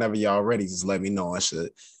saying, like, whenever y'all ready, just let me know and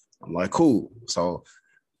shit. I'm like, cool. So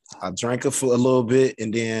I drank it for a little bit,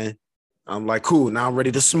 and then I'm like, cool. Now I'm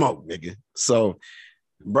ready to smoke, nigga. So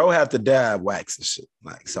bro had to dab wax and shit.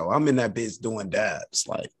 Like, so I'm in that bitch doing dabs,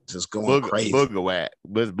 like just going crazy. Booger wax.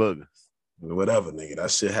 Boogers. Whatever, nigga. That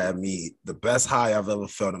shit had me the best high I've ever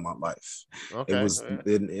felt in my life. Okay. It was,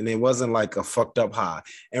 and it wasn't like a fucked up high.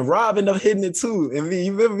 And Rob ended up hitting it too. And me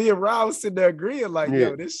and Rob was sitting there agreeing, like,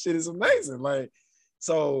 yo, this shit is amazing. Like,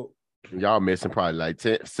 so y'all missing probably like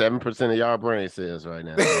 7% of y'all brain cells right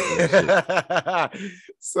now.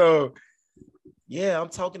 So yeah, I'm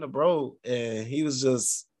talking to bro, and he was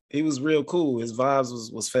real cool. His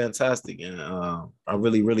vibes was fantastic, and I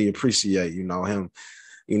really appreciate him.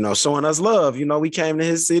 Showing us love. We came to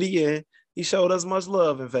his city and he showed us much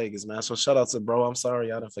love in Vegas, man. So shout out to bro. I'm sorry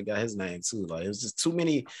I done forgot his name too. Like, it was just too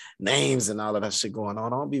many names and all of that shit going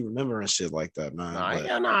on. I don't be remembering shit like that, man.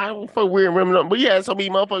 I don't fuck weird remembering. But yeah, so many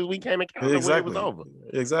motherfuckers we came and counted exactly. It was over.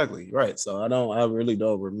 Exactly. Right. So I really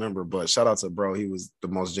don't remember, but shout out to bro. He was the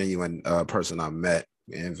most genuine person I met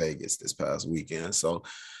in Vegas this past weekend. So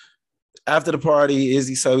after the party,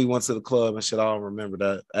 Izzy said we went to the club and shit. I don't remember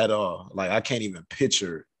that at all. Like, I can't even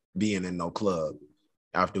picture being in no club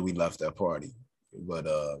after we left that party. But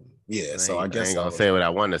yeah, so I guess I ain't gonna say what I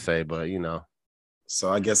want to say, but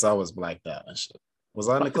So I guess I was blacked out and shit. Was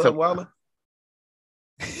I in the club, Walla?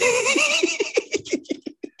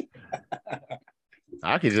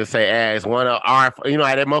 I could just say ass one of our, how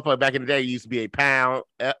that motherfucker back in the day used to be a pound,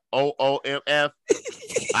 OOMF.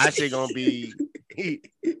 I shit gonna be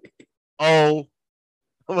O.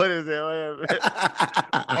 What is it?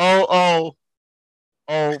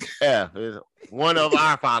 OOOF is one of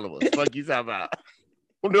our followers. Fuck you talking about?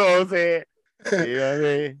 You know what I'm saying? You know what I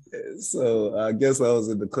mean? So I guess I was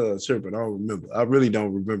in the club tripping. I don't remember. I really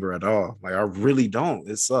don't remember at all. Like, I really don't.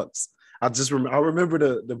 It sucks. I remember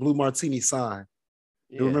the blue martini sign.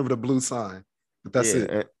 I remember the blue sign, but that's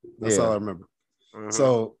it. That's all I remember. Mm-hmm.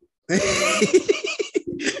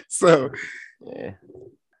 So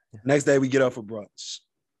next day we get up for brunch.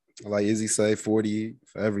 Like Izzy say, 40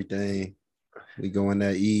 for everything. We go in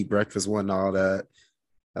there, eat breakfast, wasn't all that.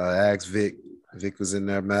 Asked Vic. Vic was in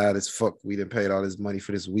there mad as fuck. We didn't pay all this money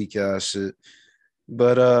for this weak ass shit.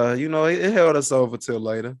 But it held us over till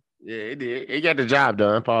later. Yeah, it did. It got the job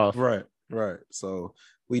done, Paul. Right. So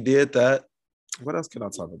we did that. What else can I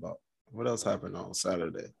talk about? What else happened on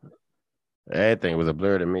Saturday? Everything was a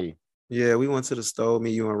blur to me. Yeah, we went to the store,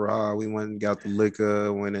 me, you, and Rob. We went and got the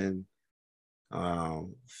liquor, went and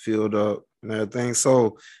filled up and everything.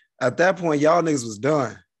 So at that point, y'all niggas was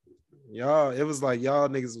done. It was like y'all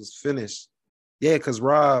niggas was finished. Yeah, because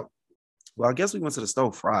Rob, well, I guess we went to the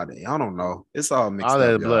store Friday. I don't know. It's all mixed up. All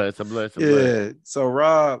that blood. It's a blood. Yeah. So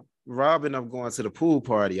Rob ended up going to the pool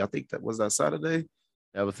party. I think that was Saturday.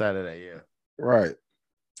 That was Saturday, yeah. Right.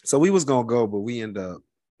 So we was gonna go, but we ended up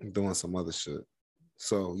doing some other shit.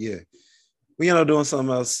 So yeah, we ended up doing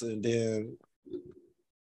something else, and then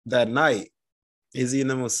that night, Izzy and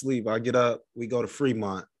them was asleep. I get up, we go to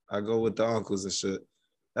Fremont. I go with the uncles and shit.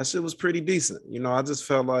 That shit was pretty decent. I just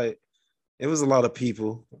felt like it was a lot of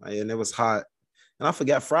people, and it was hot. And I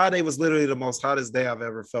forgot, Friday was literally the most hottest day I've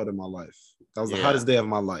ever felt in my life. That was the hottest day of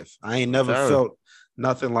my life. I ain't never felt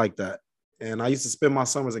nothing like that. And I used to spend my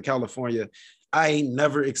summers in California. I ain't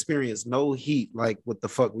never experienced no heat like what the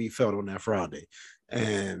fuck we felt on that Friday.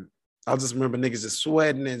 And I just remember niggas just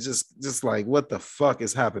sweating and just like, what the fuck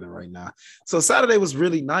is happening right now? So Saturday was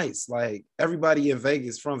really nice. Like, everybody in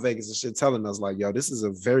Vegas, from Vegas and shit, telling us like, yo, this is a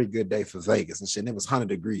very good day for Vegas and shit. And it was 100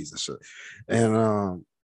 degrees and shit. And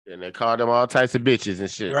they called them all types of bitches and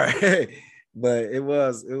shit. Right. But it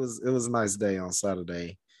was a nice day on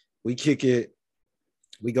Saturday. We kick it.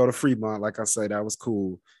 We go to Fremont. Like I said, that was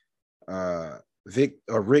cool.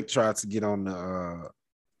 Rick tried to get on the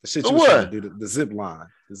shit you was trying to do, the zip line.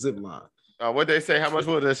 The zip line. What'd they say? How much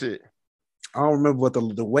was that shit? I don't remember what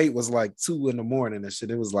the wait was, like 2 a.m. and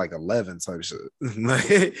shit. It was like 11 type shit.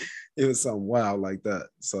 It was something wild like that.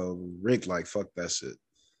 So Rick like, fuck that shit.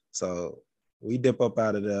 So we dip up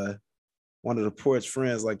out of there. one of the porch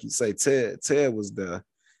friends, like you say, Ted was the,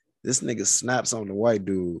 this nigga snaps on the white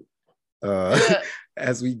dude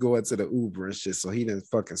as we go into the Uber and shit. So he didn't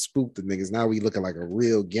fucking spook the niggas. Now we looking like a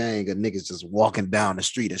real gang of niggas just walking down the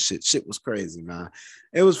street and shit. Shit was crazy, man.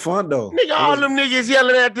 It was fun though. Nigga, all them niggas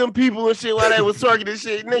yelling at them people and shit while they was twerking and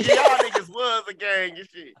shit. Nigga, y'all niggas was a gang and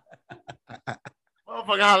shit.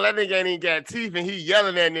 Motherfucker, how that nigga ain't even got teeth and he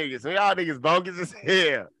yelling at niggas. So y'all niggas bogus as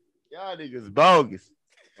hell. Y'all niggas bogus.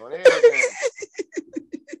 On everything.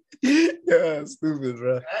 Yeah, stupid,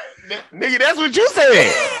 bro. Nigga, that's what you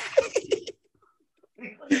said.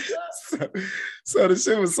 so the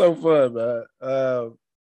shit was so fun, man.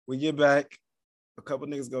 We get back, a couple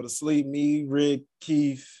niggas go to sleep. Me, Rick,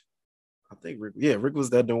 Keith. I think Rick. Yeah, Rick was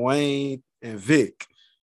there. Dwayne and Vic.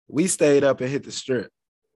 We stayed up and hit the strip.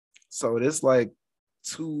 So it's like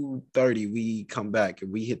 2:30. We come back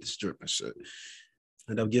and we hit the strip and shit.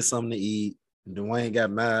 And they'll get something to eat. Dwayne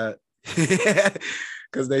got mad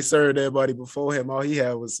because they served everybody before him. All he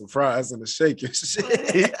had was some fries and a shake and shit.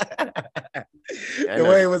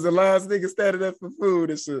 Dwayne was the last nigga standing up for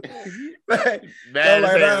food and shit. I'm like,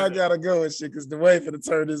 nah, I gotta go and shit because Dwayne finna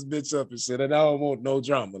turn this bitch up and shit. And I don't want no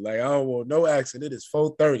drama. Like, I don't want no action. It is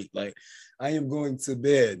 4:30. Like, I am going to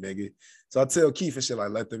bed, nigga. So I tell Keith and shit,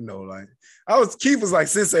 like, let them know. Like, Keith was like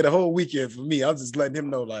sensei the whole weekend for me. I was just letting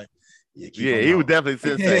him know, like, he was definitely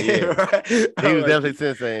sensei. Yeah, right? He was definitely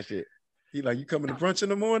sensei and shit. He like, you coming to brunch in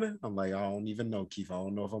the morning? I'm like, I don't even know, Keith. I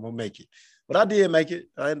don't know if I'm gonna make it. But I did make it.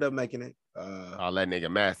 I ended up making it. All that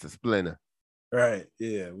nigga Master Splinter. Right.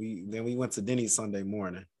 Yeah. We went to Denny's Sunday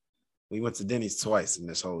morning. We went to Denny's twice in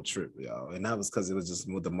this whole trip, y'all. And that was because it was just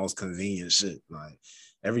the most convenient shit. Like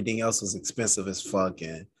everything else was expensive as fuck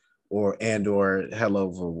or hell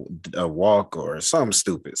over a walk or something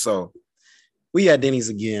stupid. So we had Denny's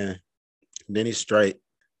again. Denny's straight.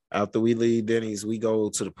 After we leave Denny's, we go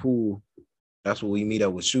to the pool. That's where we meet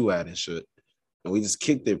up with you at and shit. And we just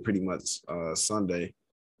kicked it pretty much Sunday.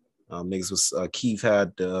 Niggas was Keith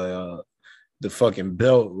had the fucking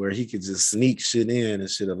belt where he could just sneak shit in and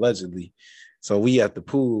shit allegedly. So we at the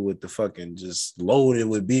pool with the fucking just loaded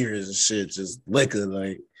with beers and shit, just liquor.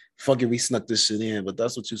 Like fucking we snuck this shit in, but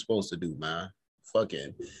that's what you're supposed to do, man.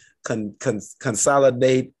 Fucking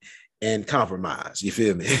consolidate and compromise. You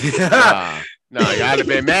feel me? No, y'all have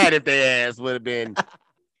been mad if their ass would have been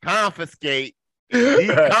confiscate,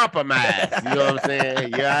 decompromise. You know what I'm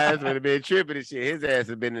saying? Your ass would have been tripping and shit. His ass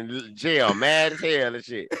have been in jail, mad as hell and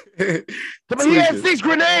shit. He had 6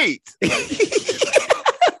 grenades.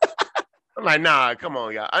 I'm like, nah, come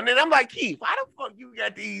on, y'all. And then I'm like, Keith, why the fuck you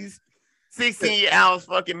got these 16-ounce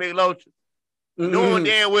fucking McLoaches? Knowing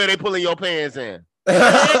damn well they pulling your pants in.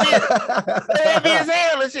 Heavy as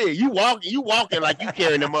hell and shit. You walking like you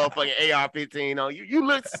carrying the motherfucking AR-15 on you. You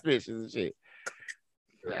look suspicious and shit.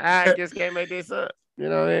 I just can't make this up. You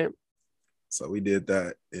know what I mean? So we did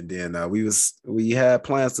that, and then we had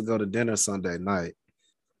plans to go to dinner Sunday night,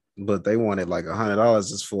 but they wanted like $100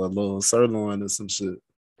 just for a little sirloin or some shit.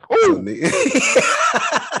 Oh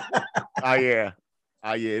yeah.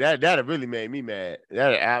 That really made me mad.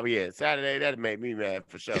 Saturday that made me mad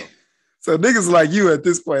for sure. So niggas like you at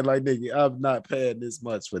this point, like nigga, I'm not paying this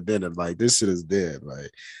much for dinner. Like this shit is dead.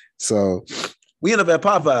 Like, so we end up at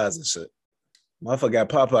Popeyes and shit. Motherfucker got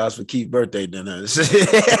Popeyes for Keith's birthday dinner and shit.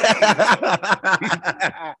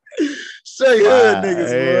 Straight hood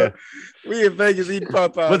niggas, yeah. Boy. We in Vegas eating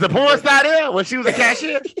Popeyes. Was the porn star there when she was a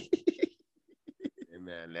cashier? Hey,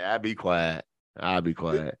 man, I'll be quiet.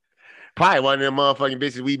 Probably one of them motherfucking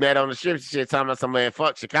bitches we met on the strip and shit talking about somebody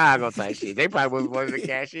fuck Chicago type shit. They probably was one of the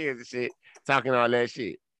cashiers and shit talking all that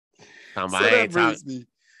shit. That brings me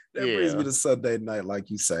to Sunday night, like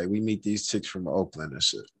you say. We meet these chicks from Oakland and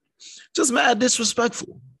shit. Just mad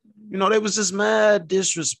disrespectful. You know, they was just mad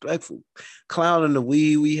disrespectful. Clowning the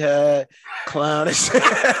weed we had, clowning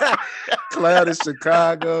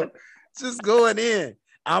Chicago, just going in.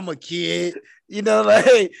 I'm a kid. You know,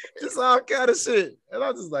 like, just all kind of shit. And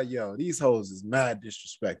I'm just like, yo, these hoes is mad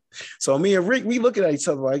disrespectful. So me and Rick, we looking at each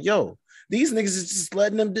other like, yo, these niggas is just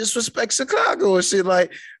letting them disrespect Chicago and shit.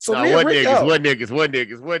 Like, so me and Rick, what niggas.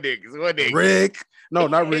 Rick, no,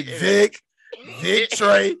 not Rick, Vic,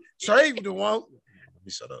 Trey the one. Let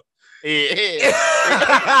me shut up. Yeah.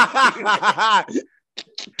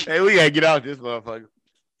 Hey, we gotta get out this motherfucker.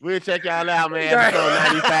 We'll check y'all out, man. Episode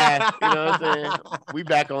 95. You know what I'm saying? We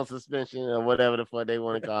back on suspension or whatever the fuck they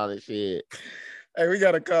want to call it. Shit. Hey, we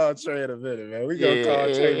gotta call Trey in a minute, man. We gonna call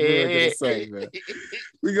Trey Boog in a sec, man.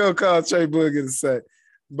 We gonna call Trey Boog in a sec.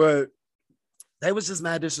 But they was just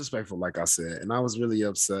mad disrespectful, like I said, and I was really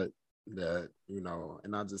upset. that,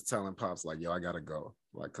 and I just telling Pops like, yo, I gotta go.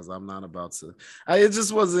 Like, cause I'm not about to. It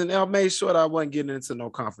just wasn't. I made sure that I wasn't getting into no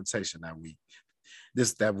confrontation that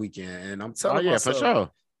weekend. And I'm Oh telling yeah, for myself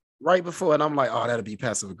sure. right before, and I'm like, oh, that'll be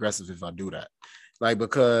passive aggressive if I do that. Like,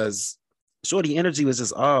 because Shorty energy was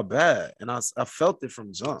just all bad. And I felt it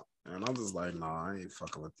from jump. And I'm just like, nah, I ain't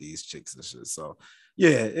fucking with these chicks and shit. So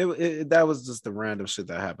yeah, that was just the random shit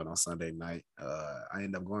that happened on Sunday night. I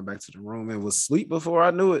ended up going back to the room and was asleep before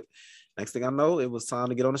I knew it. Next thing I know, it was time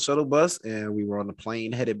to get on the shuttle bus, and we were on the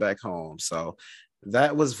plane headed back home. So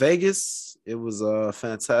that was Vegas. It was a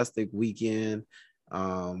fantastic weekend.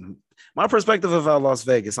 My perspective about Las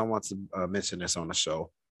Vegas, I want to mention this on the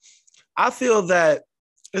show. I feel that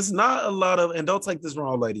it's not a lot of, and don't take this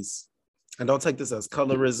wrong, ladies, and don't take this as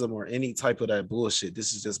colorism or any type of that bullshit.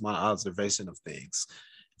 This is just my observation of things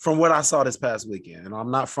from what I saw this past weekend. And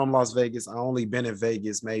I'm not from Las Vegas. I only been in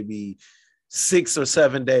Vegas maybe 6 or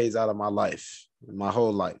 7 days out of my life, my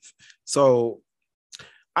whole life. So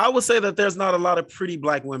I would say that there's not a lot of pretty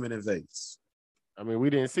black women in Vegas. I mean, we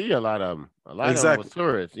didn't see a lot of them. A lot of them was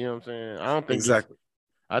tourists. You know what I'm saying? I don't think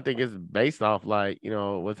I think it's based off like,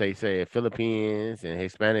 what they say, Philippines and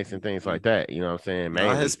Hispanics and things like that. You know what I'm saying?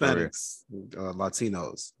 Mainly not Hispanics,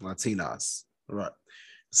 Latinas. Right.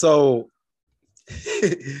 So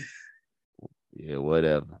yeah,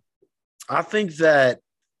 whatever. I think that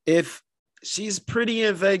if she's pretty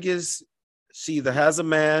in Vegas, she either has a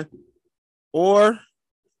man or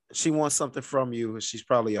she wants something from you. She's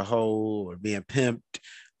probably a hoe or being pimped.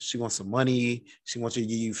 She wants some money. She wants you to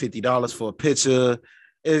give you $50 for a picture.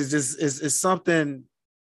 It's something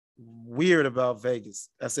weird about Vegas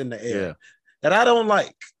that's in the air that I don't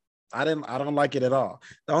like. I don't like it at all.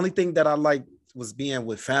 The only thing that I liked was being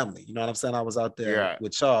with family. You know what I'm saying? I was out there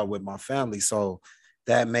with y'all, with my family. So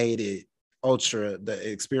that made it the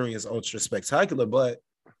experience ultra spectacular. But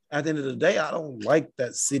at the end of the day, I don't like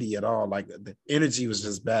that city at all. Like the energy was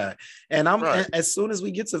just bad. And as soon as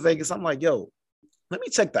we get to Vegas, I'm like, yo, let me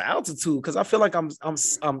check the altitude because I feel like I'm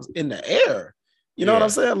in the air. You know what I'm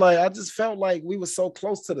saying? Like I just felt like we were so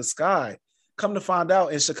close to the sky. Come to find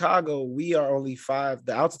out, in Chicago, we are only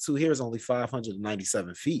the altitude here is only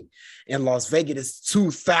 597 feet. In Las Vegas, it's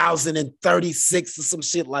 2,036 or some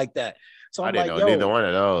shit like that. So I'm I didn't like, know neither one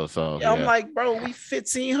of those. So yeah, I'm like, bro, we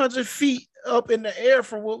 1,500 feet up in the air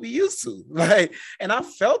from what we used to. Like, and I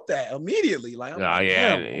felt that immediately. Like, I'm like,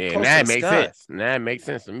 damn, that makes sense. That makes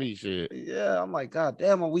sense to me. Shit. Yeah, I'm like, God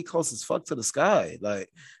damn, are we close as fuck to the sky? Like,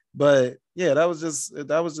 but yeah, that was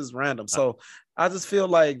just random. So I just feel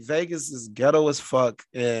like Vegas is ghetto as fuck,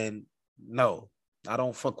 and no, I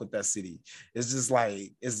don't fuck with that city. It's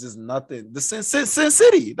just nothing. The Sin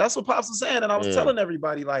City. That's what Pops was saying, and I was telling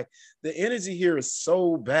everybody like the energy here is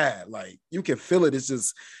so bad. Like you can feel it. It's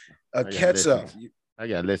just a catch up. I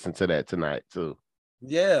gotta listen to that tonight too.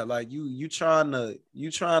 Yeah, like you trying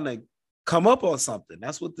to come up on something.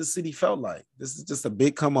 That's what the city felt like. This is just a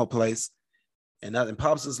big come up place. And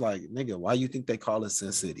Pops is like, nigga, why you think they call it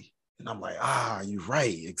Sin City? And I'm like, you're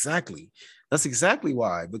right. Exactly. That's exactly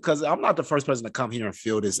why. Because I'm not the first person to come here and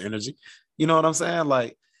feel this energy. You know what I'm saying?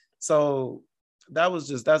 Like, so I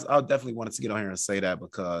definitely wanted to get on here and say that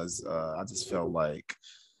because I just felt like,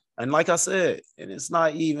 and like I said, and it's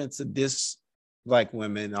not even to diss black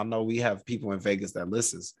women. I know we have people in Vegas that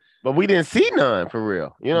listens. But we didn't see none for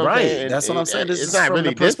real. You know what I'm saying? That's what I'm saying. It's not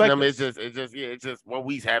really dissing them. It's just what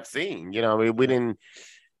we have seen. You know, I mean, we didn't.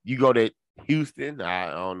 You go to Houston.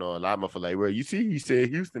 I don't know. A lot of them like, well, you said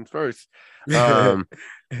Houston first. You go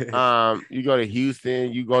to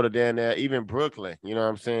Houston. You go to down there, even Brooklyn. You know what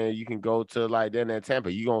I'm saying? You can go to like down there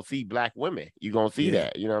Tampa. You gonna see black women. You gonna see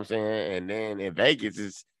that. You know what I'm saying? And then in Vegas,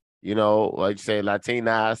 it's like you say,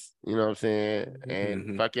 Latinas, you know what I'm saying?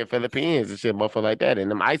 And fucking Philippines and shit, motherfucker like that.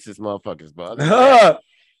 And them ISIS motherfuckers, but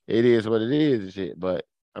it is what it is and shit. But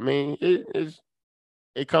I mean,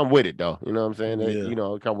 it come with it though. You know what I'm saying?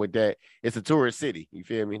 It come with that. It's a tourist city. You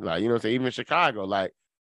feel me? Like, you know what I'm saying? Even Chicago, like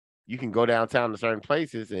you can go downtown to certain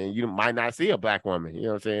places and you might not see a black woman. You know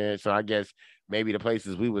what I'm saying? So I guess maybe the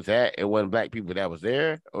places we was at, it wasn't black people that was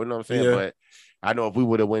there. You know what I'm saying? Yeah. But I know if we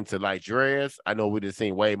would have went to like Dre's, I know we'd have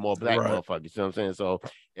seen way more black motherfuckers. You know what I'm saying? So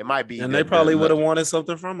it might be. And they probably would have wanted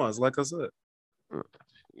something from us, like I said.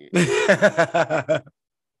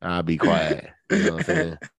 I'll be quiet. You know what I'm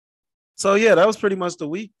saying? So yeah, that was pretty much the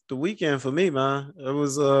weekend for me, man. It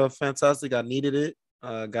was fantastic. I needed it.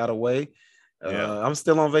 Got away. I'm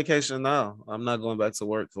still on vacation now. I'm not going back to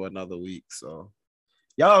work for another week. So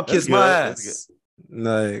y'all kiss my ass.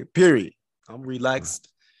 Like, period. I'm relaxed.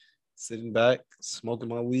 Sitting back, smoking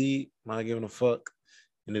my weed, not giving a fuck.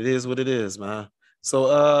 And it is what it is, man.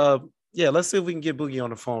 So Yeah, let's see if we can get Boogie on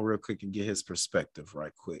the phone real quick and get his perspective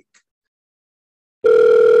right quick.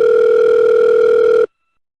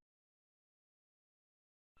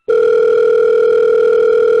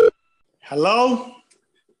 Hello?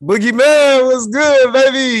 Boogie Man, what's good,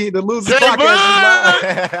 baby? The Losers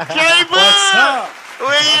Podcast. What's up?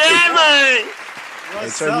 Where you at, man?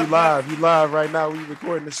 What's Hey, Trey, up, you live. You live right now. We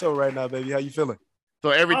recording the show right now, baby. How you feeling? So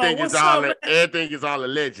everything what's is all up, everything is all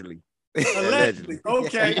allegedly. Allegedly.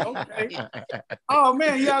 Okay. Oh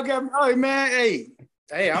man, y'all got me. Oh man, hey,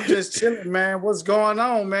 I'm just chilling, man. What's going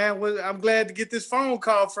on, man? I'm glad to get this phone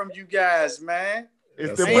call from you guys, man. It's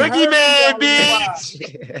Yes, the sir. Boogie Man,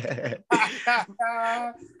 bitch.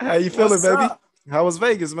 How you feeling, What's baby? up? How was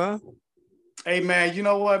Vegas, man? Hey man, you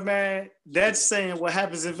know what, man? That's saying what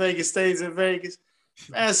happens in Vegas stays in Vegas.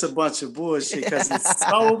 That's a bunch of bullshit because it's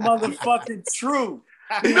so motherfucking true.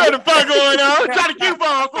 You know what the fuck going on? Try to keep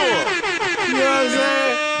on for. You know what I'm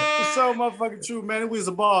saying? It's so motherfucking true, man. It was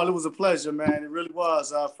a ball. It was a pleasure, man. It really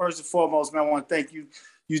was. First and foremost, man, I want to thank you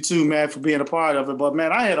too, man, for being a part of it. But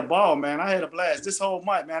man, I had a ball, man. I had a blast. This whole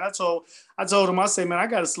month, man. I told him, I say, man, I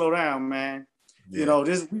gotta slow down, man. Yeah. You know,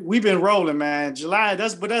 we've been rolling, man. July,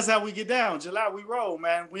 that's how we get down. July, we roll,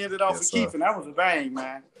 man. We ended off with Keith, and that was a bang,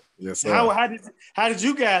 man. Yes, sir. How did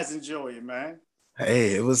you guys enjoy it, man?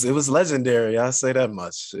 Hey, it was legendary. I'll say that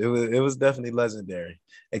much. It was definitely legendary.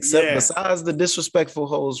 Except besides the disrespectful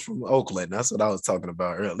hoes from Oakland. That's what I was talking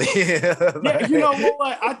about earlier. Yeah, you know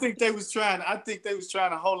what? I think they was trying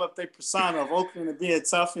to hold up their persona of Oakland and being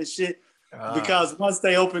tough and shit. Because once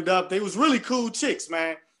they opened up, they was really cool chicks,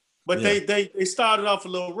 man. But they started off a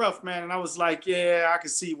little rough, man. And I was like, yeah, I can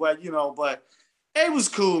see what, but it was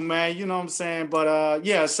cool, man. You know what I'm saying? But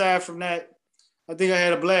aside from that, I think I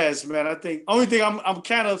had a blast, man. I think only thing I'm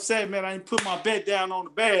kind of upset, man. I didn't put my bet down on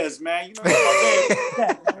the Bears, man. You know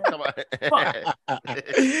what I'm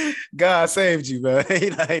saying? God saved you, man. We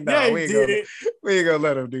ain't gonna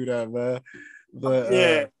let him do that, man.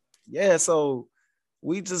 But so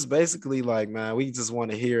we just basically we just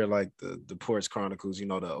want to hear the Porch Chronicles,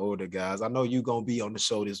 the older guys. I know you gonna be on the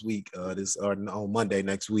show this week, on Monday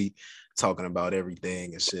next week, talking about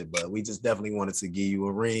everything and shit. But we just definitely wanted to give you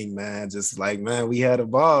a ring, man. Just man, we had a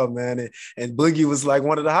ball, man, and Boogie was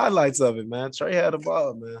one of the highlights of it, man. Trey had a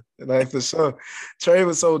ball, man, for sure. Trey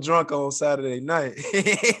was so drunk on Saturday night. We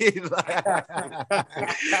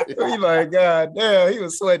God damn, he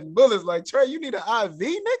was sweating bullets. Trey, you need an IV,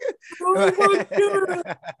 nigga.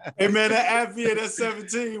 Hey man, that IV and that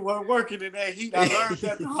 17 wasn't working in that heat. I learned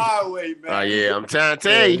that the hard way, man. Oh yeah, I'm trying to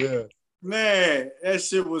tell you. Yeah. Man, that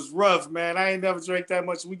shit was rough, man. I ain't never drank that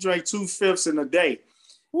much. We drank 2/5 in a day.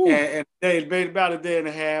 And they made about a day and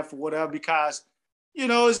a half or whatever because,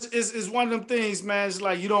 it's one of them things, man. It's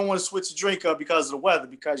you don't want to switch a drink up because of the weather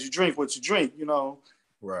because you drink what you drink,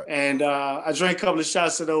 Right. And I drank a couple of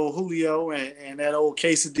shots of the old Julio and that old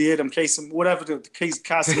quesadilla, whatever the case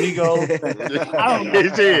Casamigo. I don't know.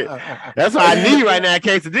 That's what I need right now.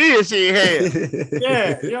 Quesadilla shit here.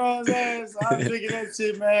 Yeah, you know what I'm saying? So I'm drinking that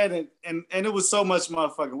shit, man, and it was so much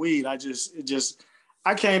motherfucking weed.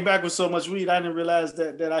 I came back with so much weed, I didn't realize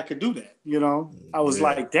that I could do that. I was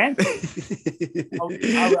like, damn.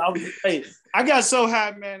 I got so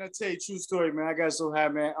high, man. I tell you a true story, man. I got so high,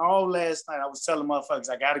 man. All last night, I was telling motherfuckers,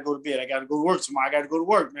 I got to go to bed. I got to go to work tomorrow. I got to go to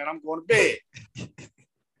work, man. I'm going to bed.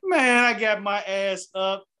 Man, I got my ass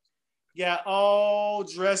up, got all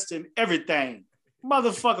dressed and everything.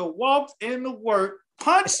 Motherfucker walked into work,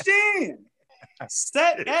 punched in.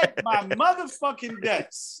 Sat at my motherfucking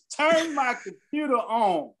desk, turned my computer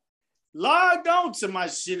on, logged on to my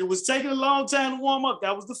shit. It was taking a long time to warm up.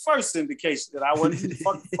 That was the first indication that I wasn't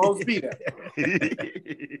fucking supposed to be there.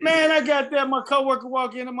 Man, I got there. My coworker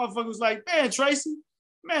walked in, and the motherfucker was like, man, Tracy,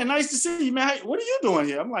 man, nice to see you, man. What are you doing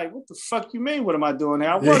here? I'm like, what the fuck you mean? What am I doing here?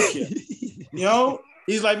 I work here.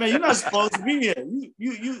 He's like, man, you're not supposed to be here.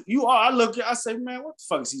 You are. I say, man, what the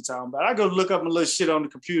fuck is he talking about? I go look up my little shit on the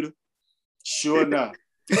computer. Sure enough.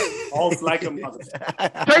 Off like a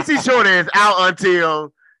motherfucker. Tracy Shorter is out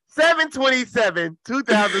until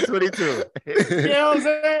 7/27/2022. You know what I'm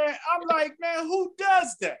saying? I'm like, man, who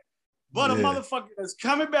does that? But a motherfucker that's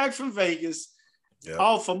coming back from Vegas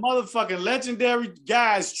off a motherfucking legendary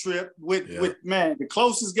guys trip with man, the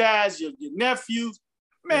closest guys, your nephews.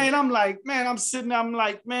 Man, I'm like, man, I'm sitting there, I'm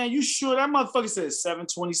like, man, you sure? That motherfucker said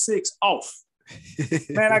 7/26 off.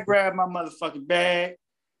 Man, I grabbed my motherfucking bag.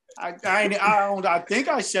 I think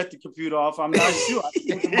I shut the computer off. I'm not sure. I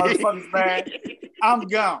think the motherfucker's bad. I'm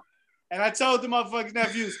gone. And I told the motherfucking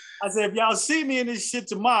nephews, I said, if y'all see me in this shit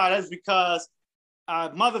tomorrow, that's because I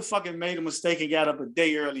motherfucking made a mistake and got up a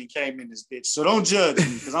day early and came in this bitch. So don't judge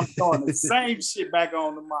me because I'm throwing the same shit back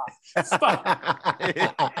on the mind. Fuck.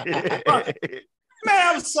 Man,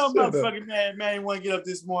 I was so motherfucking mad. Man, I didn't want to get up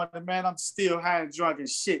this morning. Man, I'm still high and drunk and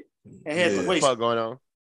shit. And had to waste. What going on?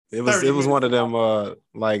 It was one of them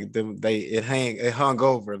like them it hung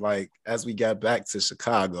over like as we got back to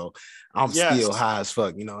Chicago. I'm still high as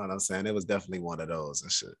fuck, you know what I'm saying? It was definitely one of those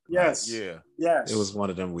and shit. Yes. Yeah. Yes. It was one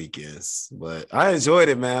of them weekends. But I enjoyed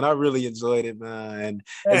it, man. I really enjoyed it, man.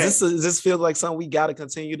 And this feels like something we gotta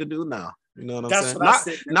continue to do now. You know what I'm saying? What I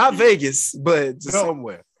said, not Vegas, but just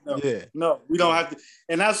somewhere. No, we don't have to.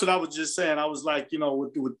 And that's what I was just saying. I was like, you know,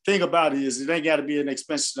 what the thing about it is it ain't got to be an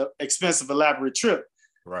expensive, elaborate trip.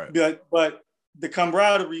 Right. But the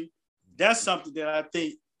camaraderie, that's something that I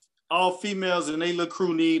think all females and they little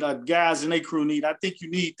crew need, or guys and they crew need. I think you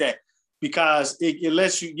need that because it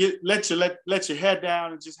lets you let your head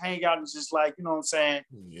down and just hang out and just like, you know what I'm saying?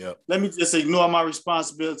 Yeah. Let me just ignore my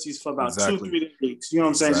responsibilities for about 2-3 days. You know what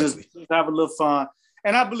I'm saying? Just have a little fun.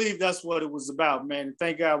 And I believe that's what it was about, man. And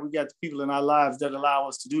thank God we got the people in our lives that allow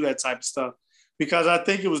us to do that type of stuff. Because I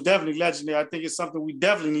think it was definitely legendary. I think it's something we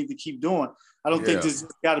definitely need to keep doing. I don't think this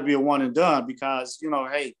has got to be a one and done because, you know,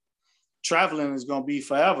 hey, traveling is going to be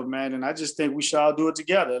forever, man. And I just think we should all do it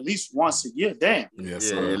together at least once a year. Damn.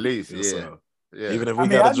 Yes, at least. Yeah. Yeah. Even if we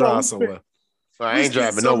got to drive somewhere. I ain't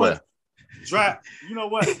driving nowhere. You know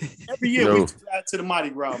what? Every year we drive to the Mardi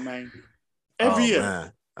Gras, man. Every year.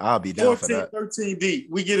 Man. I'll be down 14, for that. 13 deep.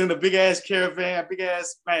 We get in a big ass caravan, big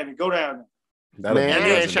ass man, and go down there. Man,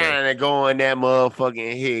 I ain't trying to go in that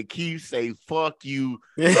motherfucking head. Keith say fuck you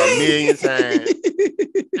a million times.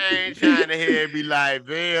 I ain't trying to hear it be like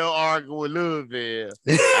Vail arguing with Louisville.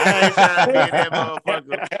 I ain't trying to hear that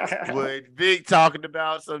motherfucker with Vic talking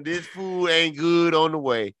about this food ain't good on the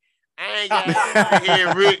way. I ain't got to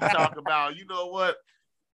hear Rick talk about, you know what?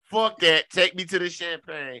 Fuck that. Take me to the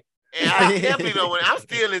champagne. And I definitely know when I'm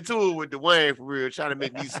still into it with Dwayne for real, trying to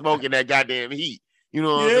make me smoke in that goddamn heat. You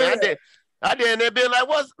know what I'm saying? I did that bit like,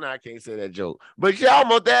 what's no, I can't say that joke. But you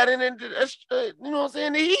almost that in you know what I'm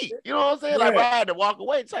saying, the heat. You know what I'm saying? Like, I had to walk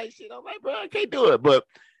away type shit. I'm like, bro, I can't do it. But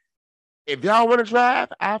if y'all want to drive,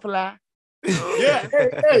 I'll fly.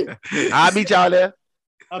 Hey. I'll meet y'all there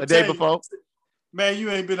a day before. Man, you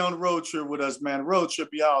ain't been on the road trip with us, man. The road trip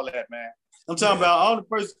be all that, man. I'm talking about all the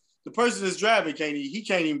person that's driving he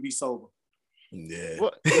can't even be sober. Yeah.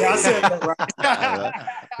 I said that right.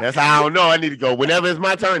 That's how I don't know. I need to go. Whenever it's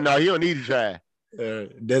my turn, no, he don't need to drive.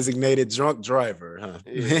 Designated drunk driver, huh?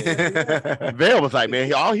 Yeah. Vail was like,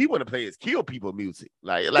 man, all he want to play is kill people music.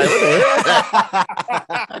 Like what the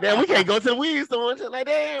hell? Damn, we can't go to the weed store and shit like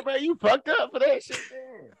that, bro. You fucked up for that shit.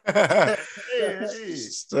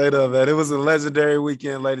 Straight up, man. It was a legendary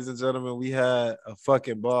weekend, ladies and gentlemen. We had a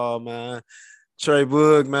fucking ball, man. Trey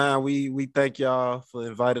Boog, man, we thank y'all for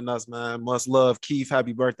inviting us, man. Much love, Keith.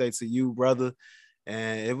 Happy birthday to you, brother.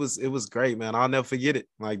 And it was great, man. I'll never forget it.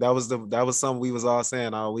 Like that was something we was all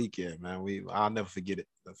saying all weekend, man. I'll never forget it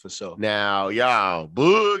for sure. Now, y'all,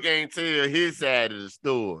 Boog ain't tell his side of the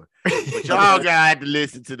story, but y'all got to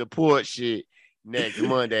listen to the port shit next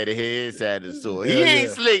Monday to hear his side of the story. He ain't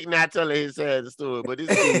slick not telling his side of the story, but it's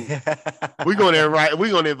cool. We're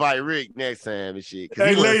gonna invite Rick next time and shit.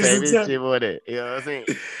 Because he wanna say this shit for that. You know what I'm saying?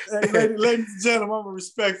 Hey, ladies and gentlemen, I'm a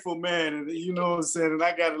respectful man, and you know what I'm saying, and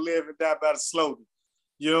I gotta live and die by the slogan.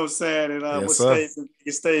 You know what I'm saying? And what stays in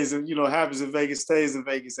Vegas stays in, happens in Vegas stays in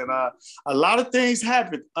Vegas. And a lot of things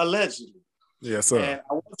happen allegedly. Yes, sir. And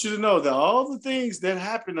I want you to know that all the things that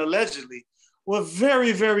happened allegedly were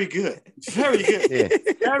very, very good. Very good. Yeah.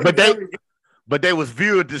 But they was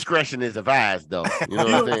viewer discretion is advised, though. You know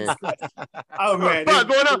what I'm saying? Oh, man. What's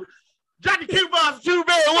going on? Johnny Q-Boss, too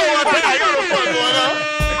bad. What's going on?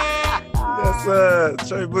 Yes, sir.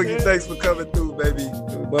 Trey Boogie, thanks for coming through, baby.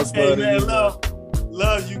 Much love to you.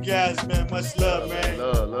 Love you guys, man. Much love, man.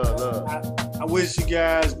 Love. I wish you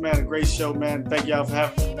guys, man, a great show, man. Thank y'all for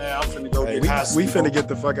having me, man. I'm finna go get high. We finna get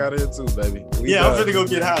the fuck out of here too, baby. I'm finna go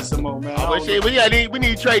get high some more, man. We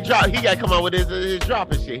need Trey drop. He got to come out with his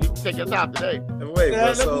drop and shit. He can take us out today. Wait,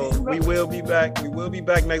 we will be back. We will be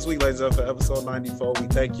back next week, ladies and gentlemen, for episode 94. We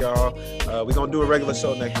thank y'all. We're gonna do a regular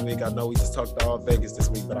show next week. I know we just talked all Vegas this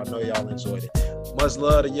week, but I know y'all enjoyed it. Much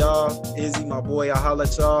love to y'all. Izzy, my boy, I holla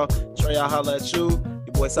at y'all. Trey, I holla at you.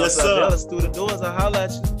 Your boy Southside Dallas through the doors, I holla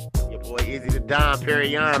at you. Your boy Izzy the Don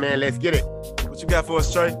Perignon, man. Let's get it. What you got for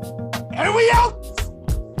us, Trey? And we out.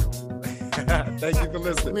 Thank you for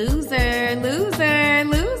listening. Loser.